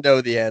you should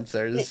know the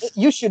answers.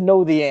 you should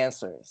know the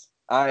answers.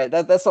 All right,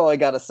 that's all I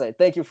gotta say.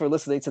 Thank you for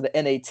listening to the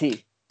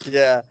NAT.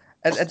 Yeah.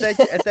 And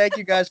thank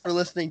you guys for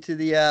listening to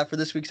the for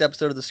this week's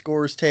episode of the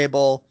Scorers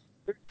Table.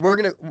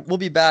 We'll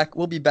be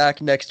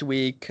back next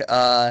week.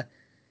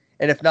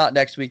 And if not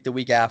next week, the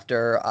week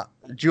after.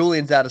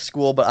 Julian's out of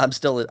school, but I'm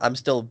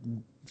still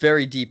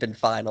very deep in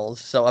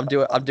finals, so I'm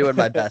doing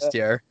my best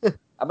here.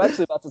 I'm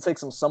actually about to take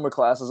some summer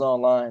classes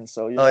online,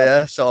 so you know. Oh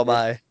yeah, so am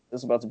I.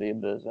 It's about to be a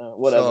bit So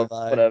am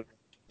I. whatever.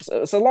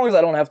 So long as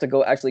I don't have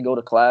to actually go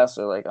to class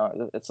or like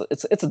it's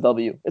a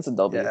W. It's a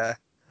W. Yeah.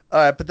 All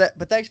right,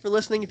 but thanks for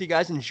listening. If you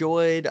guys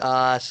enjoyed,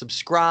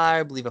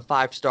 subscribe, leave a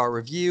 5-star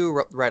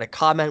review, write a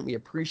comment. We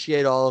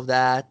appreciate all of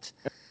that,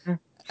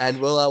 and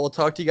we'll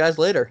talk to you guys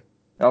later.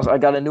 Also, I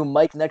got a new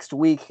mic next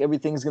week.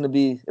 Everything's gonna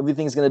be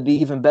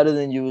even better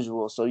than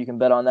usual. So you can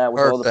bet on that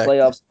with all the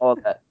playoffs, all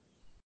that.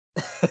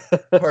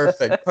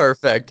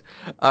 Perfect.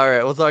 All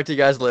right, we'll talk to you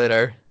guys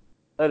later.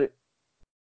 Later.